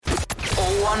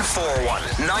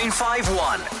0141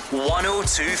 951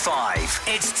 1025.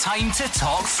 It's time to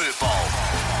talk football.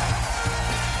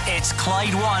 It's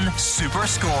Clyde One Super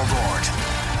Scoreboard.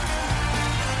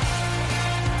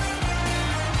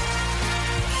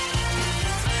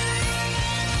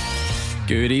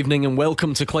 Good evening and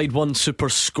welcome to Clyde One Super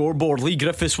Scoreboard. Leigh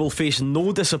Griffiths will face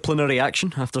no disciplinary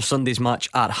action after Sunday's match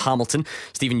at Hamilton.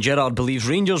 Stephen Gerrard believes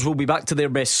Rangers will be back to their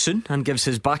best soon and gives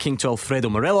his backing to Alfredo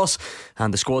Morelos.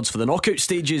 And the squads for the knockout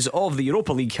stages of the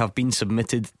Europa League have been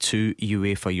submitted to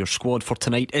UEFA. Your squad for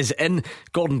tonight is in.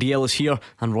 Gordon Dalziel is here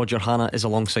and Roger Hanna is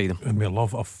alongside him. And we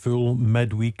love a full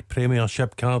midweek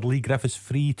Premiership card. Leigh Griffiths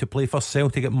free to play for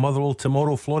Celtic at Motherwell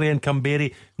tomorrow. Florian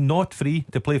Kamberi not free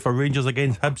to play for Rangers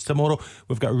against Hibs tomorrow.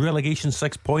 We've got a relegation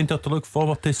 6-pointer to look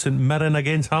forward to, St Mirren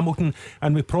against Hamilton.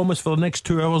 And we promise for the next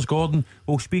 2 hours, Gordon,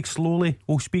 we'll speak slowly,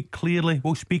 we'll speak clearly,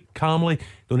 we'll speak calmly.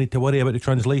 Don't need to worry about the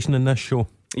translation in this show.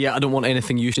 Yeah, I don't want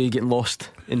anything you say getting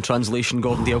lost in translation,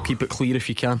 Gordon Dalziel. Keep it clear if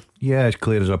you can. Yeah, as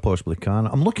clear as I possibly can.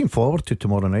 I'm looking forward to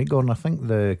tomorrow night, Gordon. I think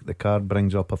the card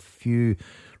brings up a few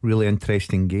really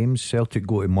interesting games. Celtic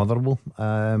go to Motherwell.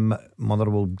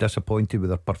 Motherwell disappointed with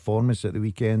their performance at the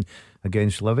weekend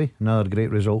against Livy. Another great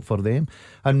result for them.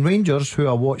 And Rangers, who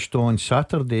I watched on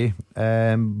Saturday,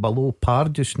 below par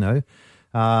just now.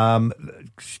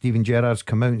 Stephen Gerrard's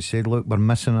come out and said, look, we're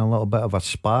missing a little bit of a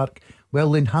spark.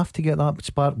 Well, they'll have to get that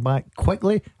spark back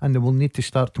quickly, and they will need to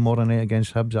start tomorrow night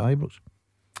against Hibs at Ibrox.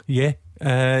 Yeah,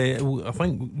 I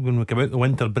think when we came out the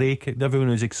winter break, everyone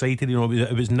was excited. You know,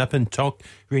 it was nip and tuck.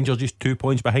 Rangers just 2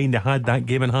 points behind. They had that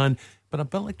game in hand. But a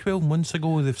bit like 12 months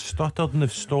ago, they've stuttered and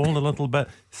they've stalled a little bit.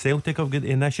 Celtic have got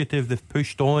the initiative. They've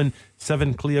pushed on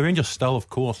 7 clear. Rangers still, of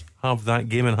course, have that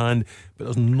game in hand, but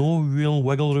there's no real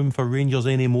wiggle room for Rangers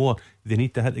anymore. They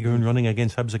need to hit the ground running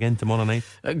against Hibs again tomorrow night.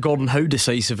 Gordon, how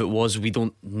decisive it was, we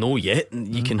don't know yet.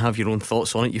 You can have your own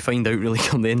thoughts on it. You find out really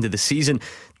come the end of the season.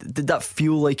 Did that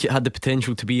feel like it had the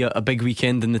potential to be a big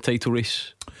weekend in the title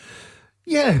race?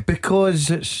 Yeah,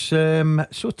 because it's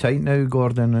so tight now,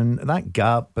 Gordon, and that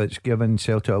gap it's given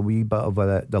Celtic a wee bit of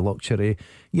the luxury.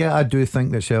 Yeah, I do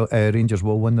think that Rangers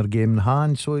will win their game in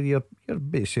hand. So you're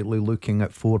basically looking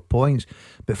at 4 points,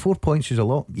 but 4 points is a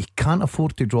lot. You can't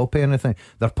afford to drop anything.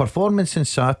 Their performance on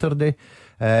Saturday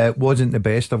wasn't the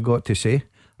best, I've got to say.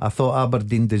 I thought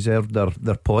Aberdeen deserved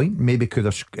their point. Maybe could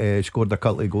have scored a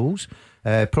couple of goals.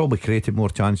 Probably created more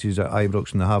chances at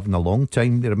Ibrox than they have in a long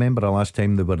time. They remember the last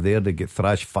time they were there, they get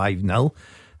thrashed 5-0.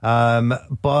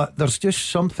 But there's just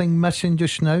something missing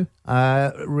just now.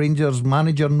 Rangers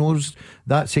manager knows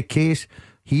that's the case.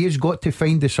 He has got to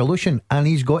find the solution, and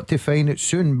he's got to find it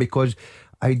soon, because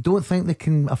I don't think they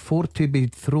can afford to be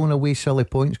throwing away silly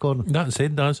points, Gordon. That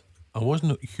said, Daz, I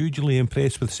wasn't hugely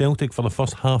impressed with Celtic for the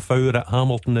first half hour at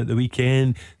Hamilton at the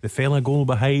weekend. They fell a goal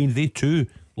behind. They too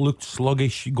looked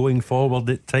sluggish going forward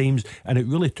at times, and it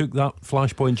really took that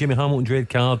flashpoint, Jamie Hamilton's red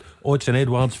card, Odsonne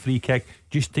Edouard's free kick,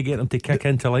 just to get them to kick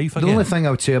into life again. The only thing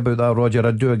I would say about that, Roger,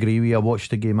 I do agree with you. I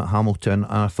watched the game at Hamilton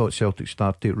and I thought Celtic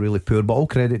started really poor, but all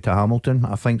credit to Hamilton.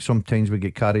 I think sometimes we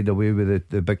get carried away with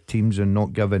the big teams and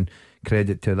not giving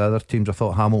credit to the other teams. I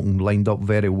thought Hamilton lined up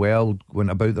very well, went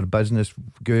about their business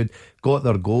good, got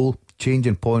their goal,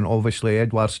 changing point. Obviously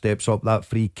Edouard steps up, that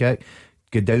free kick,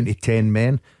 go down to 10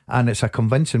 men, and it's a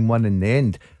convincing one in the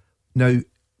end. Now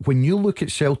when you look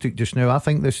at Celtic just now, I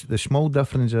think the small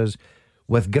difference is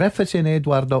with Griffiths and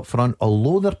Edouard up front,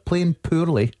 although they're playing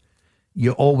poorly,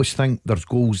 you always think there's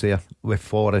goals there. With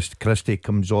Forrest, Christie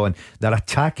comes on, their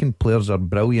attacking players are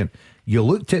brilliant. You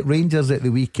looked at Rangers at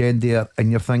the weekend there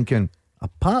and you're thinking,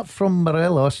 apart from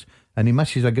Morelos, and he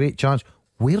misses a great chance,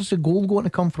 where's the goal going to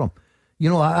come from? You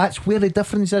know, that's where the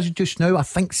difference is just now. I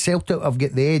think Celtic have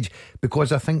got the edge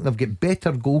because I think they've got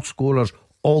better goal scorers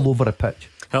all over the pitch.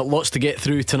 Lots to get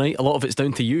through tonight. A lot of it's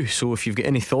down to you. So if you've got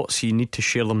any thoughts, you need to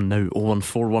share them now.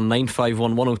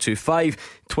 01419511025.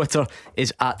 Twitter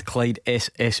is at Clyde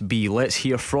SSB. Let's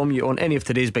hear from you on any of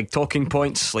today's big talking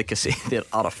points. Like I say, there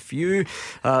are a few.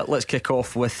 Let's kick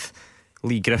off with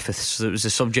Leigh Griffiths. It was the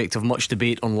subject of much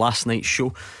debate on last night's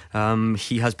show.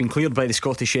 He has been cleared by the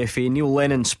Scottish FA. Neil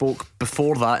Lennon spoke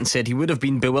before that and said he would have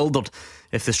been bewildered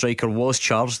if the striker was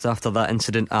charged after that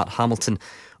incident at Hamilton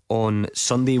on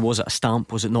Sunday. Was it a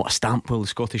stamp? Was it not a stamp? Well, the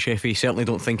Scottish FA certainly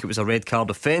don't think it was a red card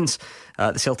offence.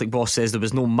 The Celtic boss says there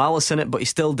was no malice in it, but he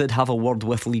still did have a word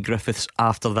with Leigh Griffiths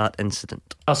after that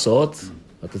incident. I saw it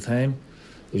at the time.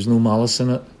 There was no malice in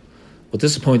it. What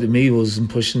disappointed me was in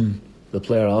pushing the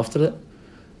player after it.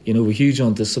 You know, we're huge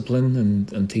on discipline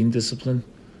and team discipline,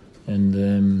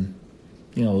 and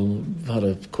you know, I've had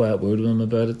a quiet word with him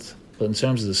about it. But in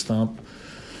terms of the stamp,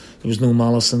 there was no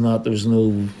malice in that. There was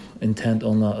no intent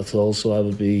on that at all. So I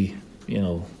would be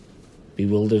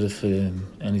bewildered if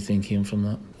anything came from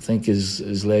that. I think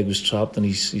his leg was trapped and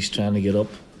he's trying to get up,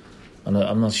 and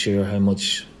I'm not sure how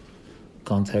much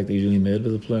contact he really made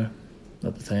with the player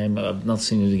at the time. I've not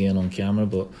seen it again on camera,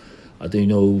 but I do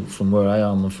know from where I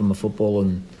am and from a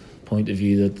footballing point of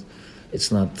view that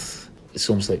it's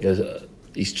almost like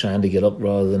he's trying to get up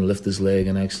rather than lift his leg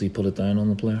and actually put it down on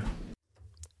the player.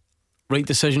 Right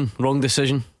decision, wrong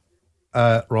decision?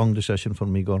 Wrong decision for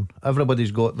me, Gordon.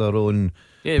 Everybody's got their own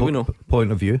we know.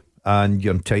 point of view, and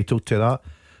you're entitled to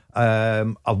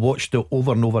that. I've watched it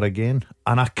over and over again,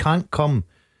 and I can't come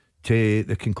to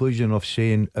the conclusion of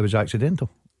saying it was accidental.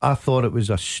 I thought it was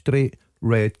a straight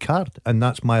red card, and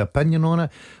that's my opinion on it.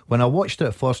 When I watched it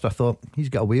at first, I thought he's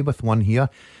got away with one here,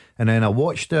 and then I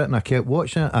watched it and I kept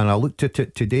watching it, and I looked at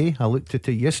it today, I looked at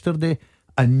it yesterday,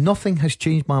 and nothing has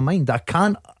changed my mind. I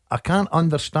can't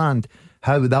understand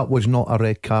how that was not a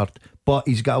red card. But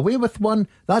he's got away with one.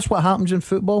 That's what happens in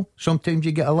football. Sometimes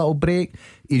you get a little break.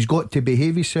 He's got to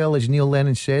behave himself, as Neil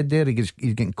Lennon said there. He's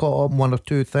getting caught up in one or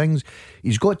two things.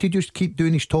 He's got to just keep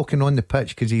doing his talking on the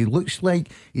pitch, because he looks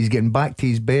like he's getting back to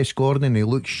his best, Gordon. He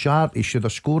looks sharp. He should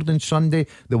have scored on Sunday.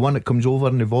 The one that comes over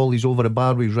and the volley's over the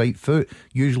bar with his right foot.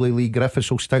 Usually Lee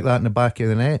Griffiths will stick that in the back of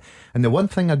the net. And the one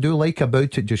thing I do like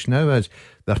about it just now is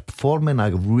they're forming a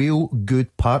real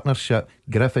good partnership,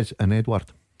 Griffiths and Edward.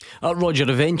 Roger,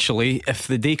 eventually, if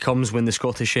the day comes when the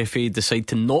Scottish FA decide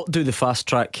to not do the fast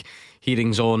track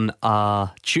hearings on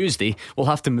a Tuesday, we'll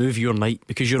have to move your night,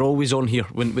 because you're always on here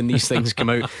when these things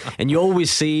come out, and you always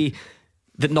say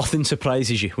that nothing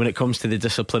surprises you when it comes to the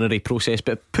disciplinary process.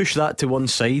 But push that to one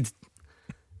side,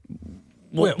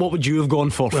 what would you have gone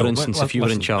for instance, if you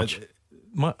were in charge?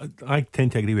 I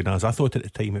tend to agree with Naz. I thought at the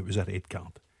time it was a red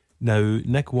card. Now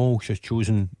Nick Walsh has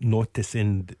chosen not to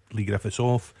send Lee Griffiths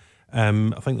off.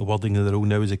 I think the wording of the rule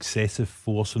now is excessive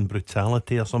force and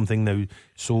brutality or something now.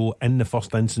 So in the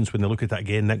first instance, when they look at it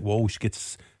again, Nick Walsh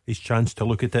gets his chance to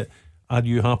look at it. Are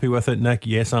you happy with it, Nick?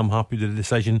 Yes, I'm happy with the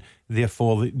decision.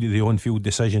 Therefore the on-field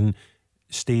decision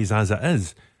stays as it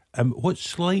is. What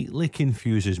slightly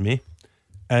confuses me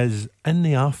is in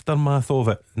the aftermath of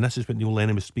it, and this is what Neil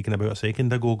Lennon was speaking about a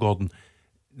second ago, Gordon,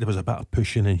 there was a bit of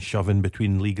pushing and shoving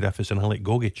between Lee Griffiths and Alec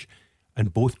Gogic,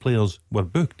 and both players were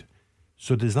booked.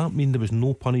 So does that mean there was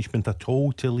no punishment at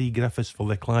all to Lee Griffiths for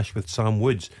the clash with Sam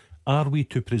Woods? Are we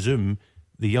to presume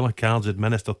the yellow cards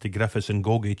administered to Griffiths and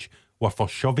Gogic were for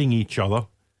shoving each other?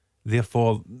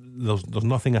 Therefore, there's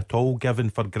nothing at all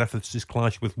given for Griffiths'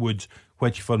 clash with Woods,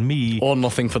 which for me... Or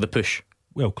nothing for the push.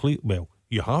 Well,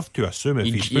 you have to assume if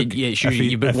he's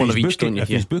you book one of each, don't you? If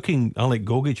he's booking Alec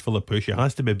Gogic for the push, he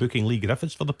has to be booking Lee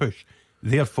Griffiths for the push.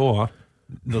 Therefore,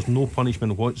 there's no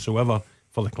punishment whatsoever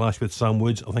for the clash with Sam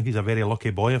Woods. I think he's a very lucky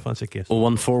boy if that's the case.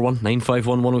 0141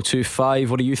 951 1025.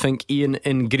 What do you think, Ian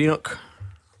in Greenock?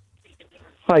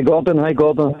 Hi Gordon, hi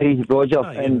Roger.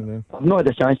 Hi, I've not had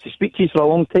a chance to speak to you for a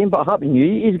long time, but Happy New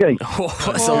Year, guys.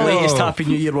 That's the latest Happy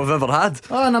New Year we've ever had.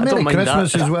 And a Merry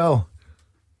Christmas as well.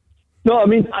 No, I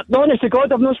mean, honest to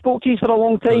God, I've not spoke to you for a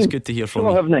long time. It's good to hear from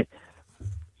you. Haven't I?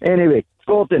 Anyway,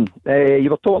 Gordon, you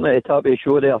were talking at the top of the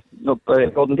show there,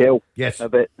 Gordon Gale. Yes.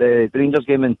 About the Rangers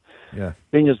game on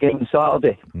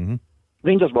Saturday. Mm-hmm.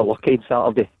 Rangers were lucky on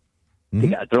Saturday to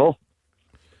get a draw,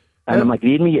 and I'm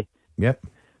agreeing with you. Yep.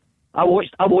 I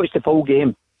watched the full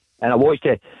game, and I watched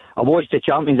the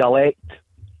champions elect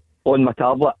on my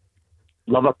tablet,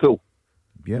 Liverpool,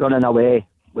 running away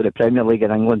with the Premier League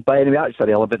in England. But anyway, that's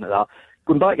irrelevant to that.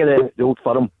 Going back to the Old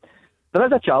Firm, there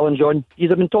is a challenge on.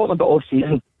 You've been talking about all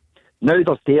season. Now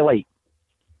there's daylight.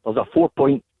 There's a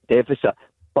 4-point deficit,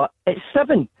 but it's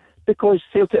 7 because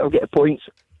Celtic will get points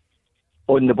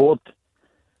on the board.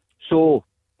 So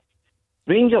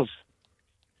Rangers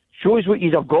shows what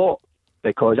you have got,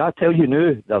 because I tell you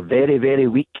now, they're very, very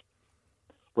weak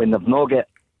when they've not got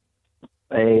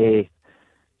who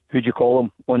do you call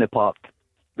him on the park.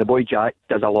 The boy Jack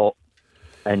does a lot,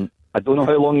 and I don't know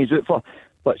how long he's out for,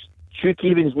 but Stu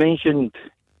Keevins mentioned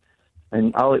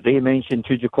and Alec Ray mentioned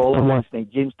who do you call him last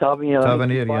night, James Tavernier.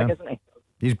 Tavernier, back, yeah, isn't he?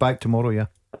 He's back tomorrow, yeah.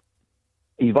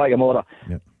 He's back tomorrow.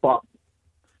 Yep. But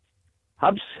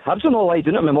Hibs are not like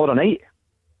doing it tomorrow night,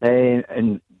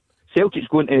 and Celtic's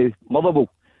going to Motherwell.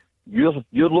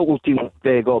 Your local team,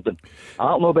 Gordon. I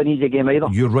don't know about an easy game either.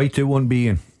 You're right, it won't be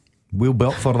in. We'll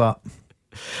built for that.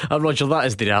 Roger, that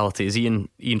is the reality, as Ian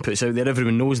puts out there.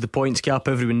 Everyone knows the points gap.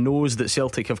 Everyone knows that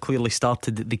Celtic have clearly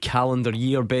started the calendar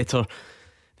year better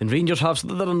than Rangers have. So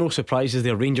there are no surprises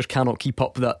there. Rangers cannot keep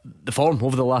up the form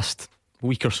over the last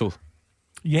week or so.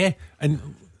 Yeah, and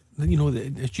you know,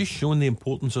 it's just showing the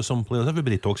importance of some players.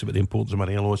 Everybody talks about the importance of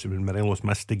Morelos. When Morelos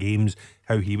missed the games,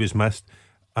 how he was missed.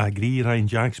 I agree Ryan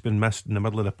Jack's been missed in the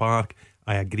middle of the park.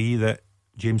 I agree that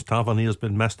James Tavernier's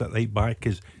been missed at right back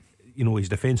because, you know, his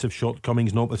defensive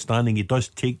shortcomings notwithstanding, he does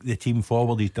take the team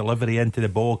forward. His delivery into the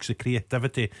box, the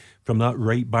creativity from that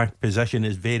right back position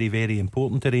is very, very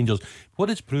important to Rangers. What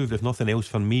it's proved, if nothing else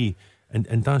for me,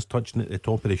 and Dan's touching at the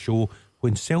top of the show,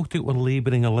 when Celtic were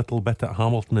labouring a little bit at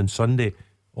Hamilton on Sunday,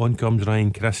 on comes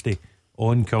Ryan Christie,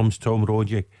 on comes Tom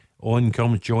Rogic, on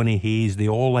comes Johnny Hayes. They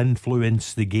all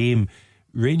influence the game.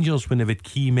 Rangers, when they've had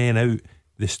key men out,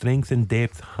 the strength and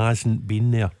depth hasn't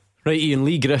been there. Right, Ian,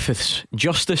 Lee Griffiths,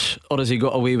 justice, or has he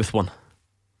got away with one?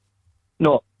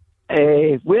 No.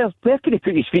 Where can he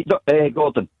put his feet,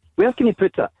 Gordon? Where can he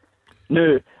put it?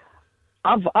 No.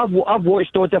 I've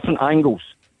watched all different angles.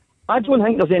 I don't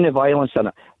think there's any violence in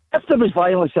it. If there was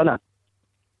violence in it,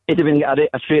 he'd have been got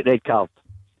a straight red card.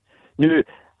 No.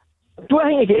 I don't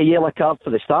think he get a yellow card for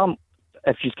the stamp,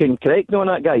 if you can correct me on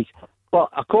that, guys. But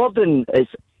according,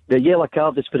 the yellow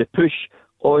card is for the push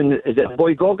on, is it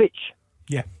boy Gogic?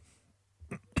 Yeah.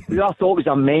 Who I thought was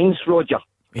immense, Roger.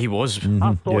 He was.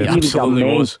 I thought he was absolutely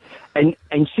immense.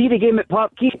 And see the game at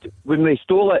Parkhead when we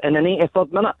stole it in the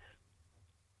 93rd minute.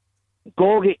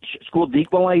 Gogic scored the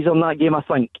equaliser in that game, I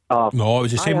think. No, it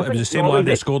was the same. It was the same lad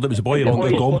that scored. It was a boy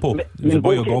Ogompo. It was a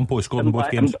boy Ogompo who scored in both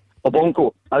games.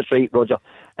 Obonko, that's right, Roger.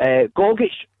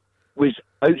 Gogic was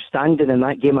outstanding in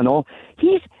that game and all.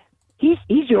 He's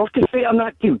the orchestrator in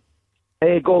that team.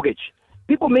 Gogic.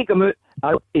 People make him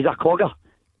out. He's a clogger,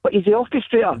 but he's the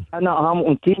orchestrator in that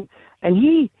Hamilton team, and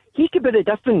he could be the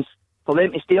difference for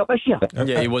them to stay up this year.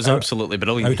 Yeah, he was absolutely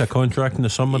brilliant. Out of contract in the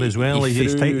summer as well.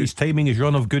 He's timing his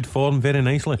run of good form very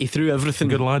nicely. He threw everything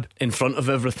good lad in front of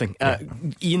everything.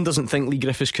 Ian doesn't think Lee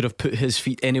Griffiths could have put his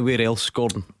feet anywhere else,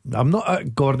 Gordon. I'm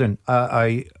not Gordon.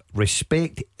 I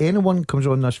respect anyone comes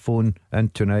on this phone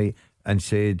and tonight and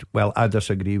said, well, I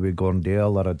disagree with Gordon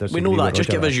Dale, or I disagree. We know that, with just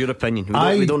Roger. give us your opinion.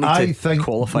 We don't need to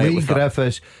qualify Lee it with that.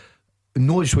 Griffiths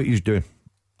knows what he's doing.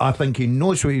 I think he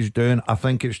knows what he's doing. I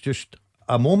think it's just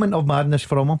a moment of madness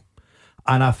from him,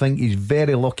 and I think he's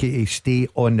very lucky to stay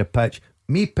on the pitch.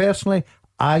 Me personally,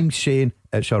 I'm saying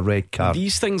it's a red card.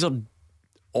 These things are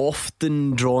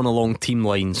often drawn along team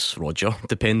lines, Roger,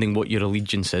 depending what your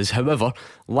allegiance is. However,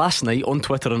 last night on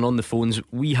Twitter and on the phones,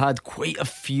 we had quite a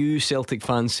few Celtic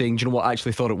fans saying, do you know what, I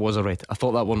actually thought it was a red. I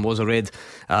thought that one was a red.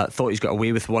 Thought he's got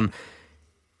away with one.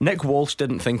 Nick Walsh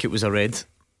didn't think it was a red.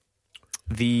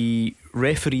 The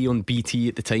referee on BT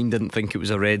at the time didn't think it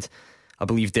was a red. I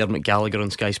believe Dermot Gallagher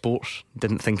on Sky Sports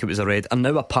didn't think it was a red. And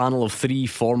now a panel of 3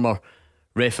 former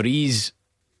referees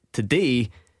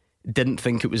today didn't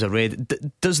think it was a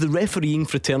red. Does the refereeing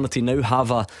fraternity now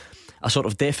have a sort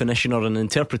of definition or an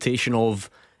interpretation of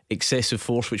excessive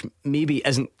force which maybe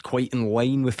isn't quite in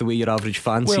line with the way your average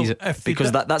fan sees it?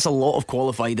 Because that's a lot of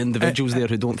qualified individuals there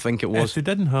who don't think it was. If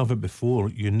they didn't have it before,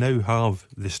 you now have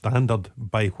the standard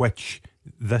by which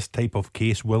this type of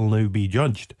case will now be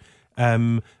judged.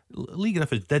 Lee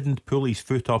Griffiths didn't pull his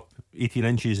foot up 18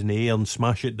 inches in the air and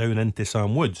smash it down into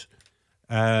Sam Woods,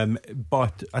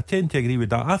 but I tend to agree with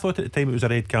that. I thought at the time it was a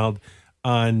red card,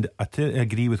 and I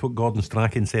agree with what Gordon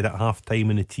Strachan said at half time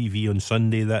on the TV on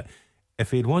Sunday, that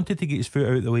if he'd wanted to get his foot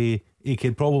out of the way, he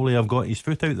could probably have got his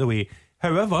foot out of the way.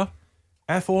 However,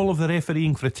 if all of the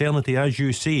refereeing fraternity, as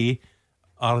you say,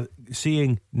 are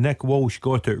saying Nick Walsh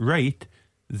got it right,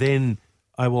 then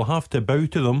I will have to bow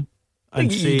to them and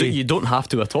say you don't have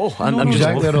to at all. I'm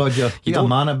exactly, Roger. You're a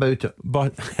man about it.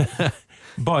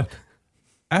 But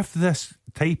if this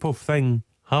type of thing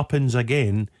happens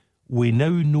again, we now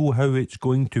know how it's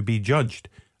going to be judged.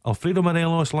 Alfredo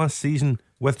Morelos last season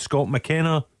with Scott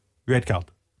McKenna, red card.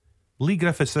 Lee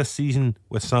Griffiths this season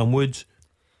with Sam Woods,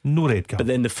 no red card. But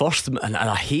then the first, and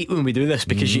I hate when we do this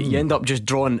because you end up just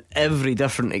drawing every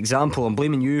different example. I'm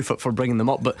blaming you for bringing them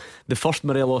up, but the first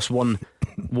Morelos one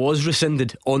was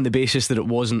rescinded on the basis that it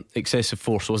wasn't excessive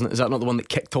force, wasn't it? Is that not the one that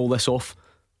kicked all this off?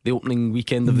 The opening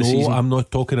weekend of the season? No, I'm not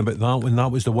talking about that one.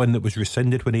 That was the one that was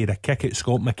rescinded when he had a kick at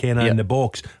Scott McKenna in the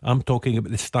box. I'm talking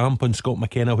about the stamp on Scott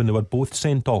McKenna when they were both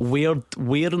sent off. Where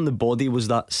in the body was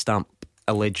that stamp?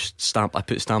 Alleged stamp. I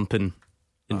put stamp in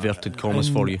inverted commas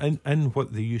for you. In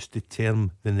what they used to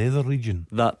term the nether region.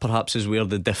 That perhaps is where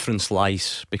the difference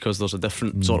lies, because there's a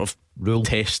different sort of rule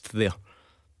test there.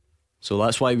 So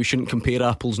that's why we shouldn't compare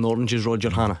apples and oranges, Roger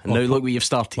Hanna. And now look where you've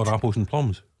started. Or apples and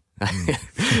plums.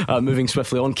 Moving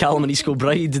swiftly on, Callum and East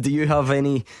Kilbride, do you have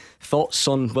any thoughts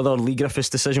on whether Lee Griffiths'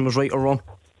 decision was right or wrong?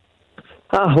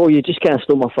 Oh, you just kind of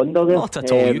stole my thunder there. Not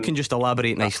at all, you can just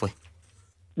elaborate nicely.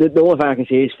 The only thing I can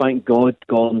say is thank God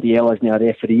Gordon Dale isn't a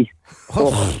referee.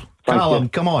 Callum,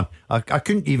 come on. I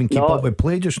couldn't even keep up with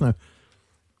play just now.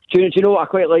 Do you know what I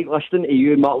quite like listening to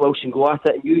you and Mark Wilson go at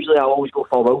it? Usually I always go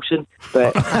for Wilson,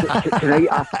 but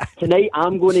tonight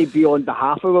I'm going to be on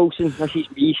behalf of Wilson. This is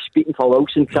me speaking for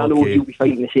Wilson, because I know he'll be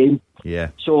fighting the same. Yeah.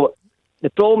 So the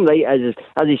problem, right, is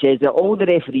as he says, that all the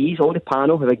referees, all the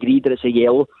panel have agreed that it's a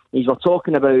yellow. He's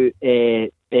talking about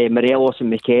Morelos and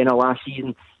McKenna last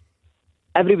season.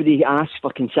 Everybody asks for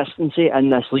consistency in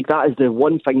this league. That is the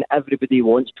one thing that everybody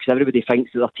wants, because everybody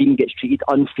thinks that their team gets treated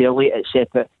unfairly at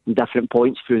separate and different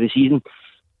points through the season.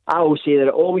 I always say that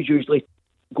it always usually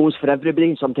goes for everybody,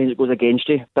 and sometimes it goes against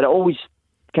you, but it always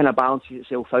kind of balances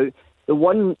itself out. The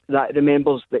one that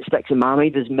remembers that sticks in my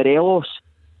mind is Morelos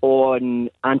on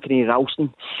Anthony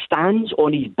Ralston stands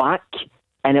on his back,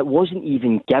 and it wasn't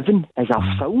even given as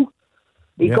a foul.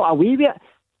 He got away with it.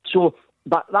 So.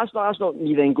 But that's not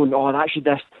me then going, oh, that should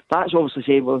this. That's obviously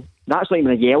saying, well, that's not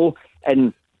even a yellow.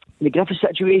 And the Griffith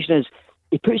situation is,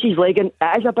 he puts his leg in.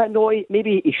 It is a bit naughty.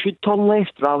 Maybe he should turn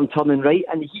left rather than turning right.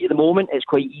 In the heat of the moment, it's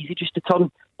quite easy just to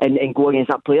turn and go against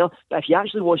that player. But if you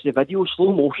actually watch the video,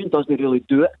 slow motion doesn't really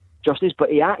do it justice. But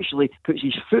he actually puts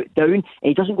his foot down and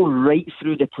he doesn't go right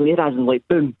through the player, as in like,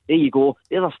 boom, there you go,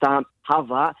 there's a stamp, have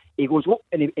that. He goes, whoop,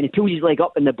 and he pulls his leg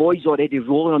up, and the boy's already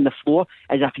rolling on the floor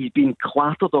as if he's been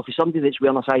clattered off of somebody that's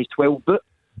wearing a size 12 boot.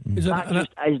 Is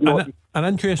an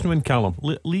interesting one, Callum.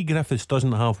 Lee Griffiths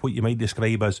doesn't have what you might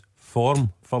describe as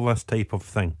form for this type of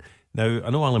thing. Now, I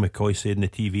know Alan McCoy said in the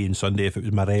TV on Sunday if it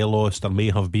was Morelos, there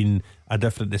may have been a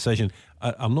different decision.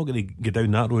 I'm not going to go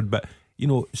down that road, but you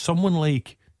know, someone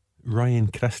like Ryan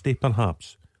Christie,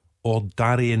 perhaps, or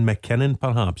Darian McKinnon,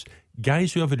 perhaps,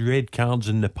 guys who have had red cards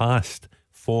in the past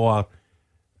for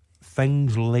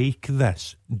things like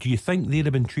this, do you think they'd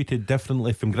have been treated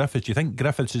differently from Griffiths? Do you think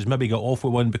Griffiths has maybe got off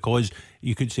with one because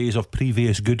you could say he's of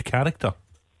previous good character?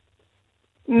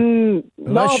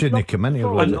 That shouldn't come in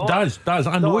here. Daz,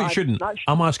 I know it shouldn't.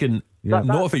 I'm asking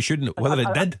not if it shouldn't, whether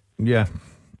it did. Yeah.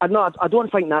 I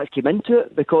don't think that's came into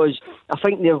it, because I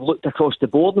think they've looked across the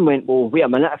board and went, well, wait a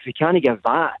minute, if we can't give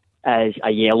that as a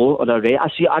yellow or a red.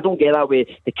 I don't get that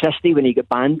way. The Christie, when he got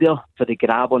banned there for the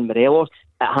grab on Morelos,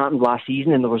 it happened last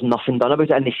season and there was nothing done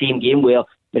about it in the same game where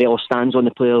Morelos stands on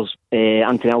the player's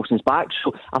Anthony Nelson's back.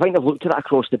 So I think they've looked at it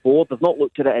across the board. They've not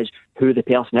looked at it as who the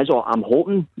person is, or I'm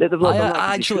hoping that they've looked at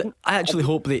that. I actually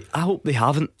hope they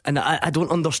haven't, and I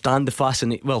don't understand the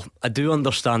fascination. Well, I do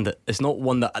understand it. It's not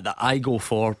one that I go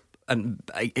for, and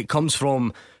it comes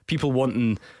from people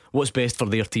wanting what's best for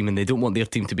their team, and they don't want their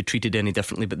team to be treated any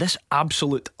differently. But this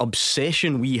absolute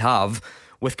obsession we have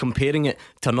with comparing it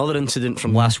to another incident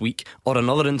from last week, or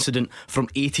another incident from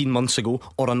 18 months ago,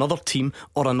 or another team,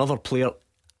 or another player,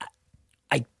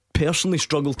 I personally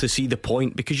struggle to see the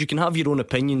point, because you can have your own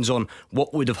opinions on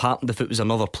what would have happened if it was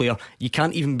another player. You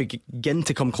can't even begin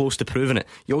to come close to proving it.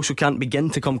 You also can't begin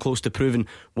to come close to proving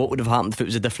what would have happened if it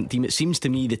was a different team. It seems to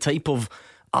me the type of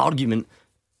argument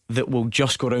that will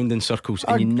just go round in circles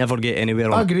and you never get anywhere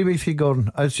on. I agree with you,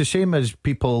 Gordon. It's the same as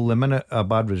people, the minute a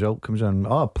bad result comes in,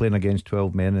 playing against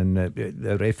 12 men and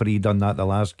the referee done that the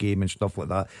last game and stuff like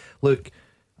that. Look,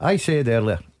 I said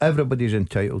earlier, everybody's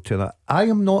entitled to that. I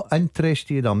am not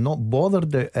interested, I'm not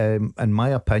bothered that, in my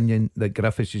opinion, that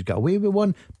Griffiths has got away with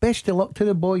one. Best of luck to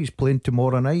the boy. He's playing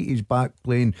tomorrow night. He's back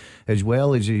playing as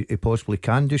well as he possibly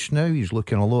can just now. He's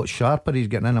looking a lot sharper. He's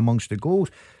getting in amongst the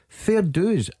goals. Fair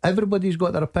dues. Everybody's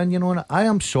got their opinion on it. I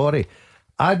am sorry,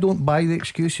 I don't buy the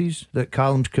excuses that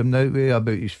Callum's coming out with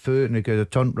about his foot and he could have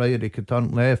turned right or he could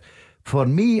turn left. For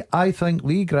me, I think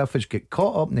Lee Griffiths get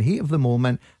caught up in the heat of the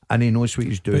moment and he knows what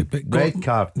he's doing. But red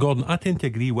card. Gordon, I tend to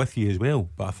agree with you as well,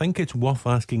 but I think it's worth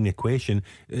asking the question.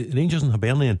 Rangers and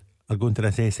Hibernian are going to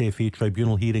this SFA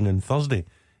tribunal hearing on Thursday.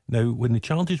 Now, when the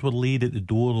charges were laid at the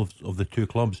door of the two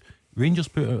clubs, Rangers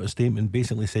put out a statement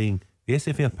basically saying the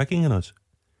SFA are picking on us.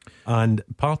 And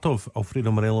part of Alfredo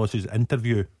Morelos'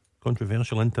 interview,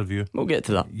 controversial interview, we'll get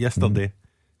to that, yesterday,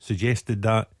 suggested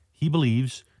that he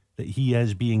believes that he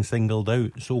is being singled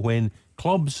out. So when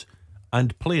clubs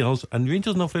and players, and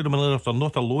Rangers and Alfredo Morelos are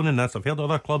not alone in this, I've heard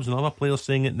other clubs and other players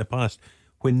saying it in the past,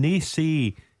 when they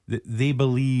say that they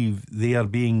believe they are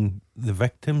being the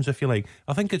victims, if you like,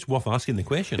 I think it's worth asking the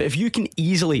question. But if you can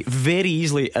very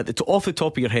easily off the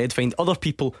top of your head find other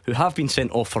people who have been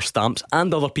sent off for stamps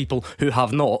and other people who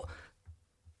have not,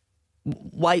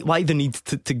 why the need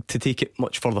to take it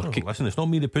much further? Oh, listen, it's not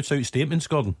me that puts out statements,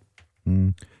 Gordon.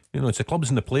 You know, it's the clubs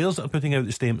and the players that are putting out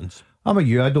the statements. I'm with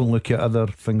you. I don't look at other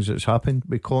things that's happened.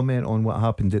 We comment on what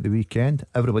happened at the weekend.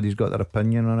 Everybody's got their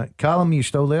opinion on it. Callum, are you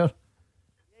still there?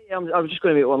 I was just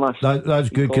going to make one last. That's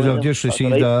good, because I've just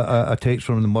received a text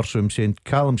from the Mercer room saying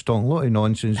Callum's talking a lot of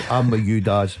nonsense. I'm with you,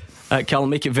 Daz. Callum,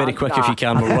 make it very quick if you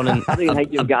can. We're running. I don't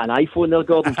think you've got an iPhone there,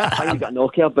 Gordon. I think you've got a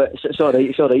Nokia, but it's all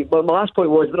right. But my last point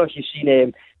was, I don't know if you've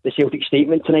seen the Celtic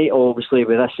statement tonight, obviously,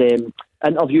 with this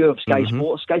interview of Sky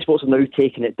Sports. Sky Sports have now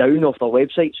taken it down off their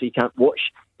website, so you can't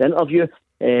watch the interview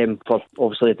for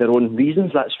obviously their own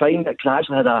reasons. That's fine. Because I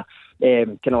actually had a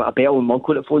kind of like a bell on my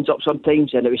uncle that phones up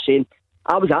sometimes, and it was saying,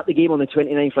 I was at the game on the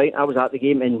 29th, right? I was at the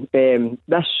game, and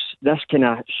this kind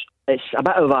of, it's a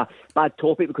bit of a bad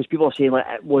topic, because people are saying, like,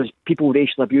 it was people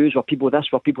racial abuse, were people this,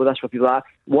 were people this, were people that.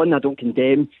 One, I don't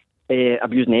condemn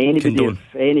abusing anybody.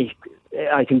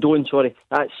 I condone. Sorry,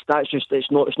 that's just it's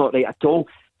not right at all.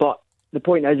 But the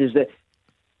point is that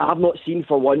I've not seen,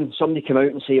 for one, somebody come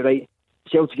out and say, right,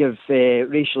 Celtic have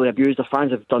racially abused their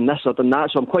fans, have done this or done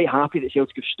that. So I'm quite happy that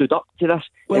Celtic have stood up to this.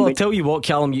 Well, I'll tell you what,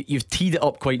 Callum, you've teed it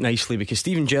up quite nicely, because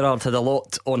Stephen Gerrard had a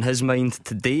lot on his mind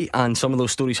today, and some of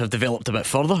those stories have developed a bit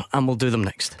further, and we'll do them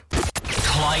next.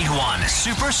 Clyde One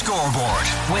Super Scoreboard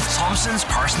with Thompson's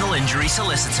personal injury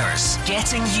solicitors.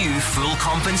 Getting you full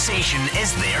compensation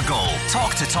is their goal.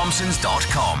 Talk to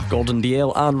Thompsons.com. Gordon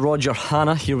Dalziel and Roger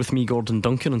Hannah here with me, Gordon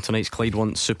Duncan, on tonight's Clyde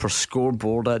One Super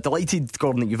Scoreboard. Delighted,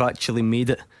 Gordon, that you've actually made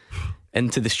it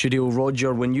into the studio.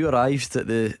 Roger, when you arrived at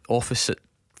the office at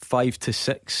 5 to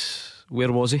 6,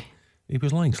 where was he? He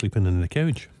was lying sleeping in the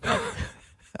couch.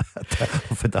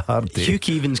 For the hard day. Hugh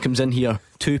Keevins comes in here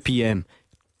 2 p.m,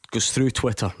 goes through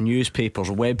Twitter, newspapers,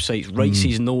 websites, writes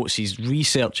his notes, his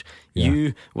research.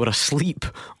 You were asleep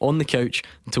on the couch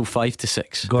until 5 to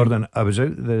 6. Gordon, I was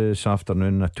out this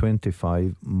afternoon, a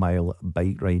 25-mile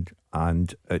bike ride,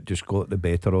 and it just got the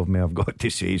better of me, I've got to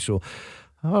say. So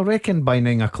I reckon by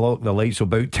 9 o'clock the lights will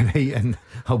be out tonight and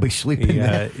I'll be sleeping.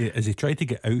 As he tried to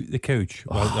get out the couch,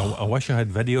 I wish I had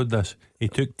videoed this. He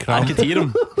took cramp. I could hear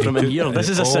him from in here. This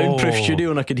is a soundproof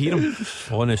studio and I could hear him.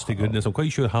 Honest to goodness, I'm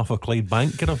quite sure half of Clyde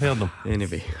Bank could have heard him.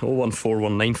 Anyway,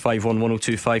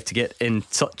 01419511025 to get in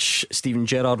touch. Stephen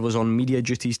Gerrard was on media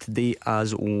duties today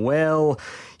as well.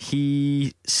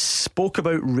 He spoke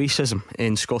about racism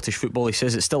in Scottish football. He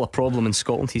says it's still a problem in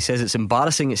Scotland. He says it's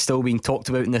embarrassing, it's still being talked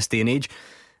about in this day and age,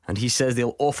 and he says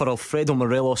they'll offer Alfredo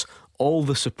Morelos all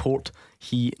the support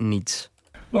he needs.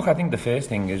 Look, I think the first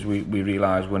thing is we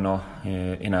realise we're not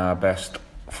in our best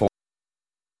form.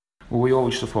 Well, we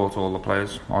always support all the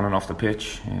players on and off the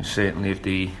pitch. Certainly if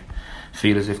they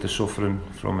feel as if they're suffering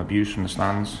from abuse from the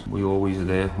stands, we always are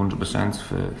there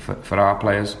 100% for our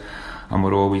players, and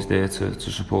we're always there to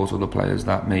support other players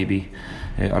that maybe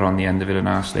are on the end of it in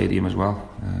our stadium as well.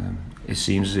 It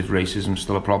seems as if racism is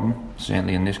still a problem,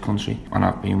 certainly in this country, and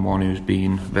I've been one who's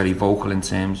been very vocal in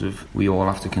terms of we all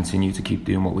have to continue to keep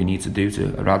doing what we need to do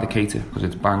to eradicate it, because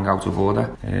it's bang out of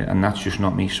order, and that's just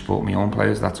not me supporting my own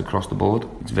players, that's across the board.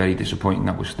 It's very disappointing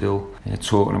that we're still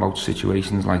talking about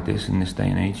situations like this in this day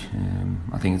and age.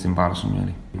 I think it's embarrassing,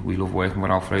 really. We love working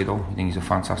with Alfredo. I think he's a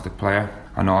fantastic player.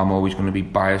 I know I'm always going to be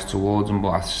biased towards him,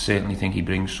 but I certainly think he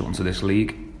brings something to this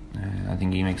league. I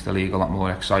think he makes the league a lot more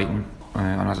exciting.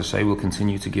 And as I say, we'll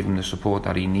continue to give him the support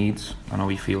that he needs. I know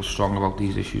he feels strong about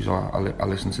these issues. I'll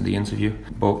listen to the interview.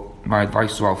 But my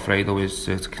advice to Alfredo is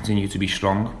to continue to be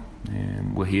strong.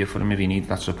 We're here for him if he needs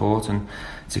that support, and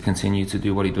to continue to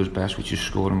do what he does best, which is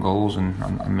scoring goals and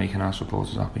making our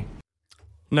supporters happy.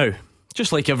 Now,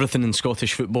 just like everything in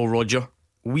Scottish football, Roger,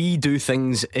 we do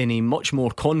things in a much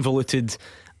more convoluted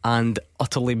and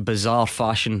utterly bizarre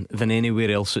fashion than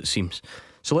anywhere else, it seems.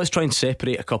 So let's try and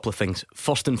separate a couple of things.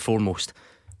 First and foremost,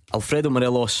 Alfredo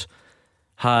Morelos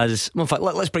has... Well, in fact,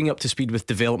 let's bring you up to speed with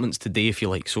developments today, if you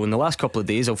like. So in the last couple of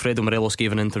days, Alfredo Morelos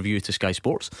gave an interview to Sky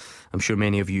Sports. I'm sure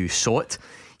many of you saw it.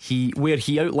 Where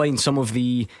he outlined some of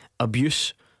the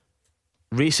abuse,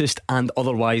 racist and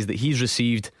otherwise, that he's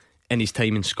received in his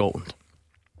time in Scotland.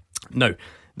 Now,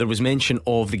 there was mention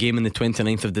of the game on the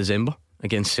 29th of December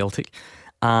against Celtic,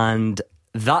 and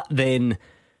that then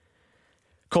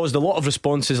caused a lot of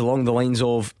responses along the lines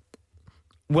of,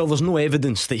 well, there's no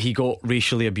evidence that he got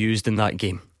racially abused in that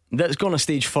game. That's gone a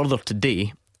stage further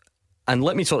today, and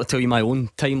let me sort of tell you my own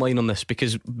timeline on this,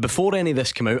 because before any of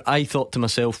this came out, I thought to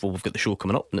myself, well, we've got the show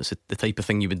coming up and it's the type of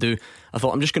thing you would do. I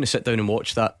thought, I'm just going to sit down and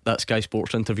watch that Sky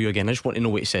Sports interview again. I just want to know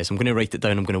what he says. I'm going to write it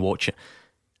down, I'm going to watch it.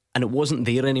 And it wasn't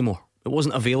there anymore. It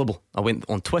wasn't available. I went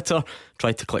on Twitter,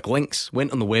 tried to click links,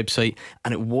 went on the website,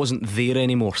 and it wasn't there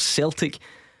anymore. Celtic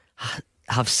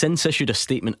have since issued a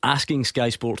statement asking Sky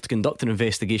Sports to conduct an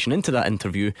investigation into that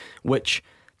interview, which,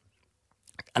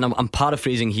 and I'm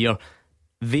paraphrasing here,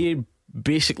 they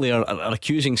basically are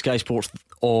accusing Sky Sports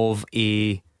of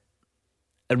a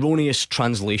erroneous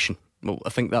translation. Well,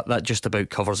 I think that just about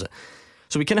covers it.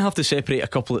 So we kind of have to separate a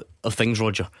couple of things,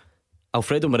 Roger.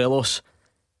 Alfredo Morelos,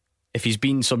 if he's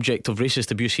been subject of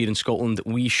racist abuse here in Scotland,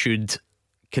 we should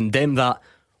condemn that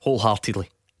wholeheartedly.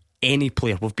 Any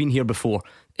player, we've been here before,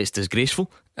 it's disgraceful,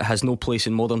 it has no place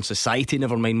in modern society,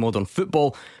 never mind modern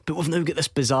football. But we've now got this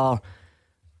bizarre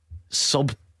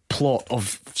subplot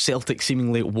of Celtic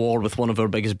seemingly at war with one of our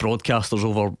biggest broadcasters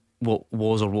over what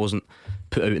was or wasn't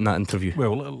put out in that interview.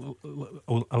 Well,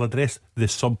 I'll address the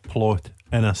subplot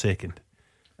in a second.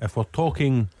 If we're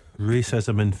talking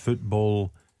racism in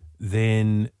football,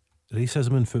 then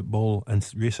racism in football and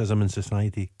racism in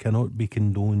society cannot be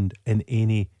condoned in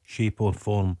any shape or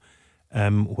form.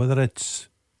 Whether it's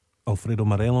Alfredo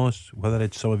Morelos, whether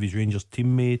it's some of his Rangers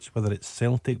teammates, whether it's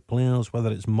Celtic players,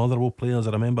 whether it's Motherwell players.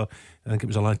 I remember, I think it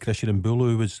was a lad, Christian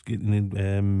Mbulu, who was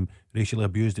getting racially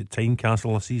abused at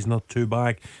Tynecastle a season or two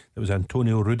back. There was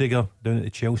Antonio Rudiger down at the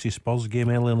Chelsea Spurs game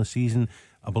earlier in the season.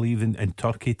 I believe in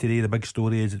Turkey today, the big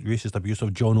story is racist abuse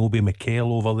of John Obi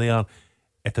Mikel over there.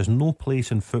 It has no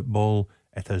place in football.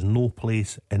 It has no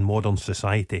place in modern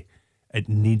society. It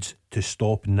needs to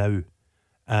stop now.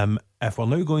 If we're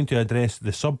now going to address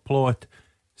the subplot,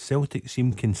 Celtic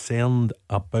seem concerned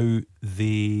about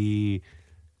the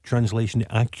translation,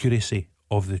 the accuracy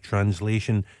of the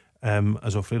translation.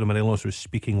 As Alfredo Morelos was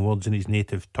speaking words in his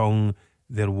native tongue,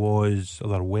 there were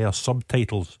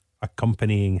subtitles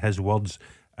accompanying his words,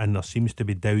 and there seems to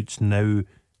be doubts now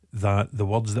that the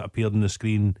words that appeared on the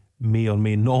screen may or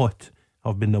may not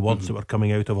have been the words that were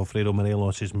coming out of Alfredo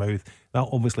Morelos' mouth. That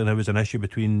obviously now is an issue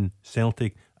between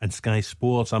Celtic and Sky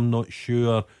Sports. I'm not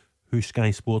sure who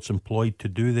Sky Sports employed to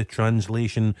do the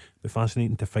translation, but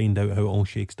fascinating to find out how it all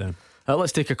shakes down.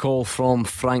 Let's take a call from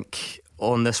Frank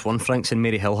on this one. Frank's in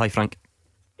Maryhill. Hi, Frank.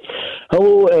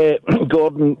 Hello,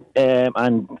 Gordon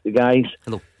and the guys.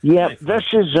 Hello. Yeah, this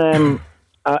is an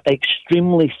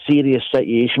extremely serious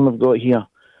situation we've got here,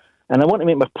 and I want to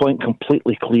make my point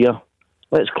completely clear.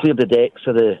 Let's clear the decks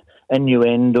of the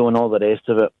innuendo and all the rest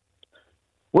of it.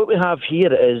 What we have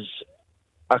here is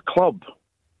a club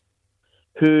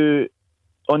who,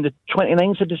 on the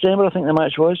 29th of December, I think the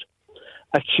match was,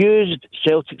 accused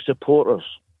Celtic supporters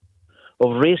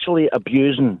of racially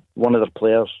abusing one of their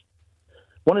players.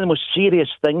 One of the most serious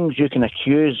things you can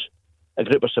accuse a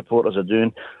group of supporters of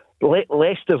doing.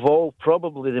 Least of all,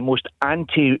 probably the most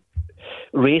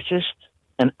anti-racist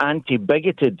and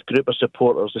anti-bigoted group of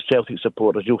supporters, the Celtic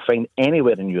supporters, you'll find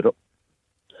anywhere in Europe.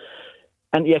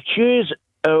 And to accuse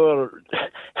our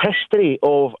history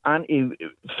of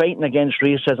fighting against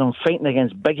racism, fighting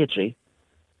against bigotry,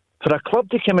 for a club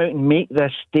to come out and make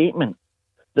this statement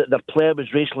that their player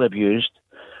was racially abused,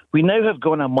 we now have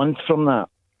gone a month from that.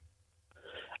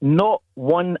 Not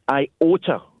one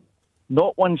iota,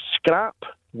 not one scrap,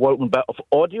 one bit of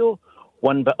audio,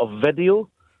 one bit of video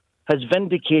has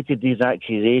vindicated these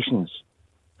accusations.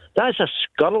 That's a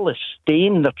scurrilous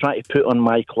stain they're trying to put on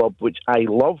my club, which I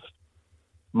love,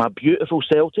 my beautiful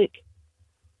Celtic.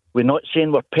 We're not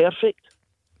saying we're perfect,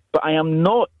 but I am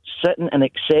not sitting and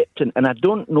accepting, and I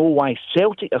don't know why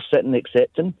Celtic are sitting and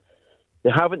accepting.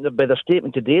 They haven't, by their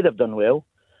statement today, they've done well.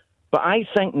 But I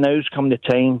think now's come the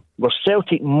time where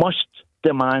Celtic must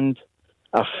demand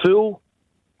a full,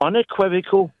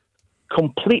 unequivocal,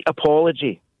 complete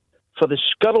apology for the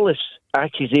scurrilous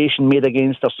accusation made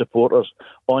against their supporters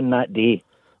on that day.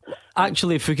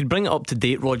 Actually, if we could bring it up to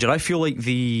date, Roger, I feel like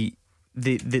the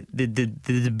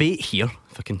debate here,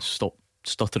 if I can stop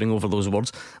stuttering over those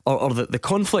words, or the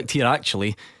conflict here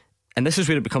actually, and this is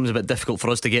where it becomes a bit difficult for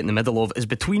us to get in the middle of, is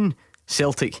between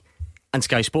Celtic and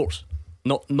Sky Sports.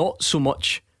 Not so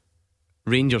much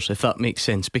Rangers, if that makes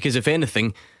sense, because if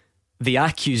anything, the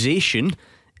accusation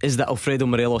is that Alfredo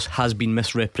Morelos has been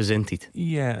misrepresented.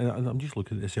 Yeah, I'm just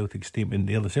looking at the Celtic statement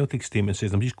there. The Celtic statement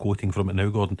says, I'm just quoting from it now,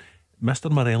 Gordon, Mr.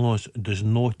 Morelos does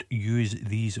not use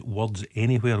these words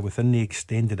anywhere within the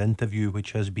extended interview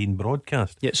which has been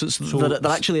broadcast. Yeah, so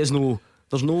there actually is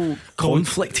there's no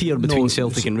conflict here between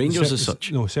Celtic and Rangers as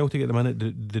such. No, Celtic at the minute,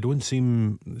 they don't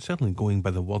seem, certainly going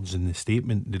by the words in the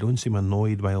statement, they don't seem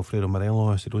annoyed by Alfredo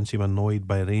Morelos, they don't seem annoyed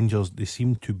by Rangers, they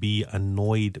seem to be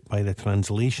annoyed by the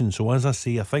translation. So as I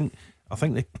say, I think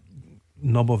the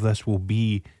nub of this will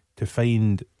be to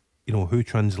find, who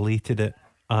translated it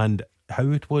and how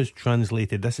it was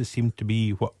translated. This has seemed to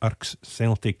be what irks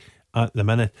Celtic at the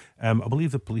minute. I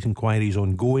believe the police inquiry is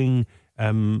ongoing.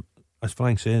 As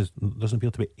Frank says, there doesn't appear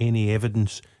to be any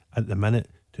evidence at the minute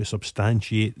to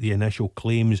substantiate the initial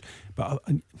claims. But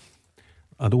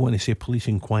I don't want to say police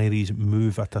inquiries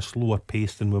move at a slower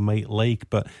pace than we might like.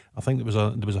 But I think there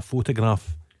was a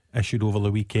photograph issued over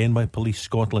the weekend by Police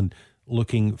Scotland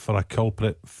looking for a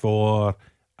culprit for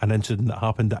an incident that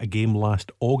happened at a game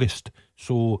last August.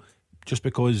 So just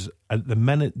because at the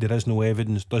minute there is no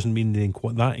evidence doesn't mean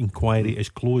that inquiry is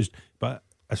closed. But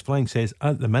as Frank says,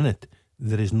 at the minute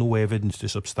there is no evidence to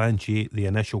substantiate the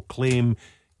initial claim.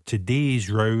 Today's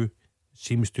row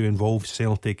seems to involve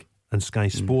Celtic and Sky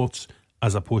Sports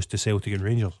as opposed to Celtic and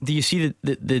Rangers. Do you see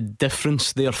the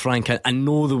difference there, Frank? I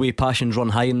know the way passions run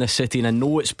high in this city, and I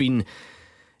know it's been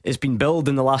billed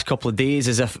in the last couple of days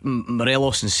as if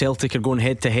Morelos and Celtic are going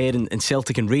head to head and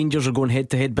Celtic and Rangers are going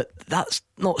head to head, but that's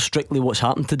not strictly what's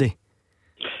happened today.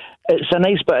 It's a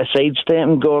nice bit of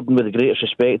sidestepping, Gordon, with the greatest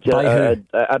respect.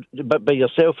 But by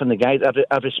yourself and the guys,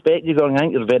 I respect you, Gordon. I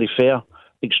think you're very fair.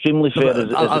 Extremely fair.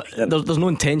 There's no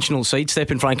intentional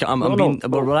sidestepping, Frank.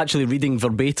 We're actually reading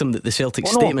verbatim the Celtic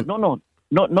statement. No.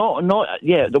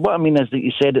 Yeah, what I mean is that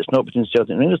you said it's not between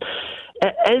Celtic and Rangers.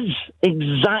 It is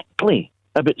exactly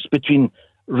between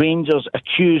Rangers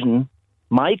accusing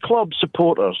my club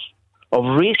supporters of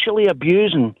racially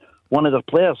abusing one of their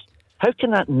players. How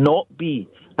can that not be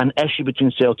an issue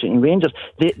between Celtic and Rangers?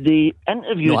 The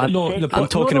interview. I'm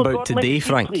talking about today,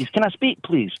 Frank. Please, can I speak,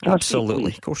 please?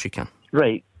 Absolutely, of course you can.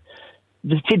 Right.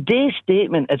 Today's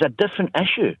statement is a different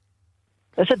issue.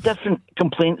 It's a different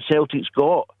complaint Celtic's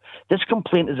got. This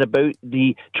complaint is about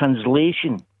the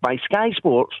translation by Sky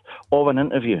Sports of an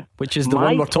interview, which is the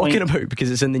one we're talking about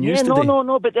because it's in the news today.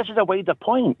 No, but this is a wider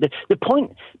point. The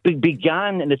point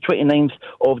began on the 29th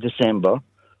of December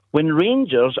when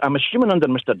Rangers, I'm assuming under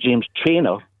Mr. James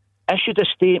Traynor, issued a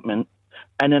statement,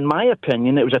 and in my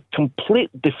opinion it was a complete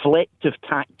deflective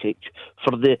tactic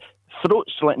for the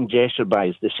throat-slitting gesture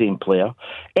by the same player.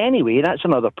 Anyway, that's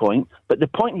another point. But the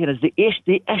point here is they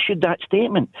issued that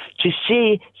statement to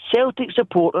say Celtic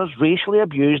supporters racially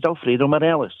abused Alfredo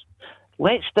Morelos.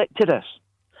 Let's stick to this.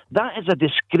 That is a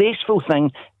disgraceful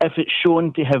thing if it's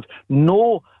shown to have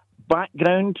no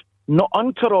background, not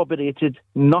uncorroborated,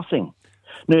 nothing.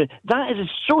 Now, that is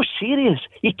so serious.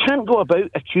 You can't go about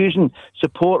accusing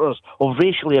supporters of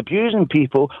racially abusing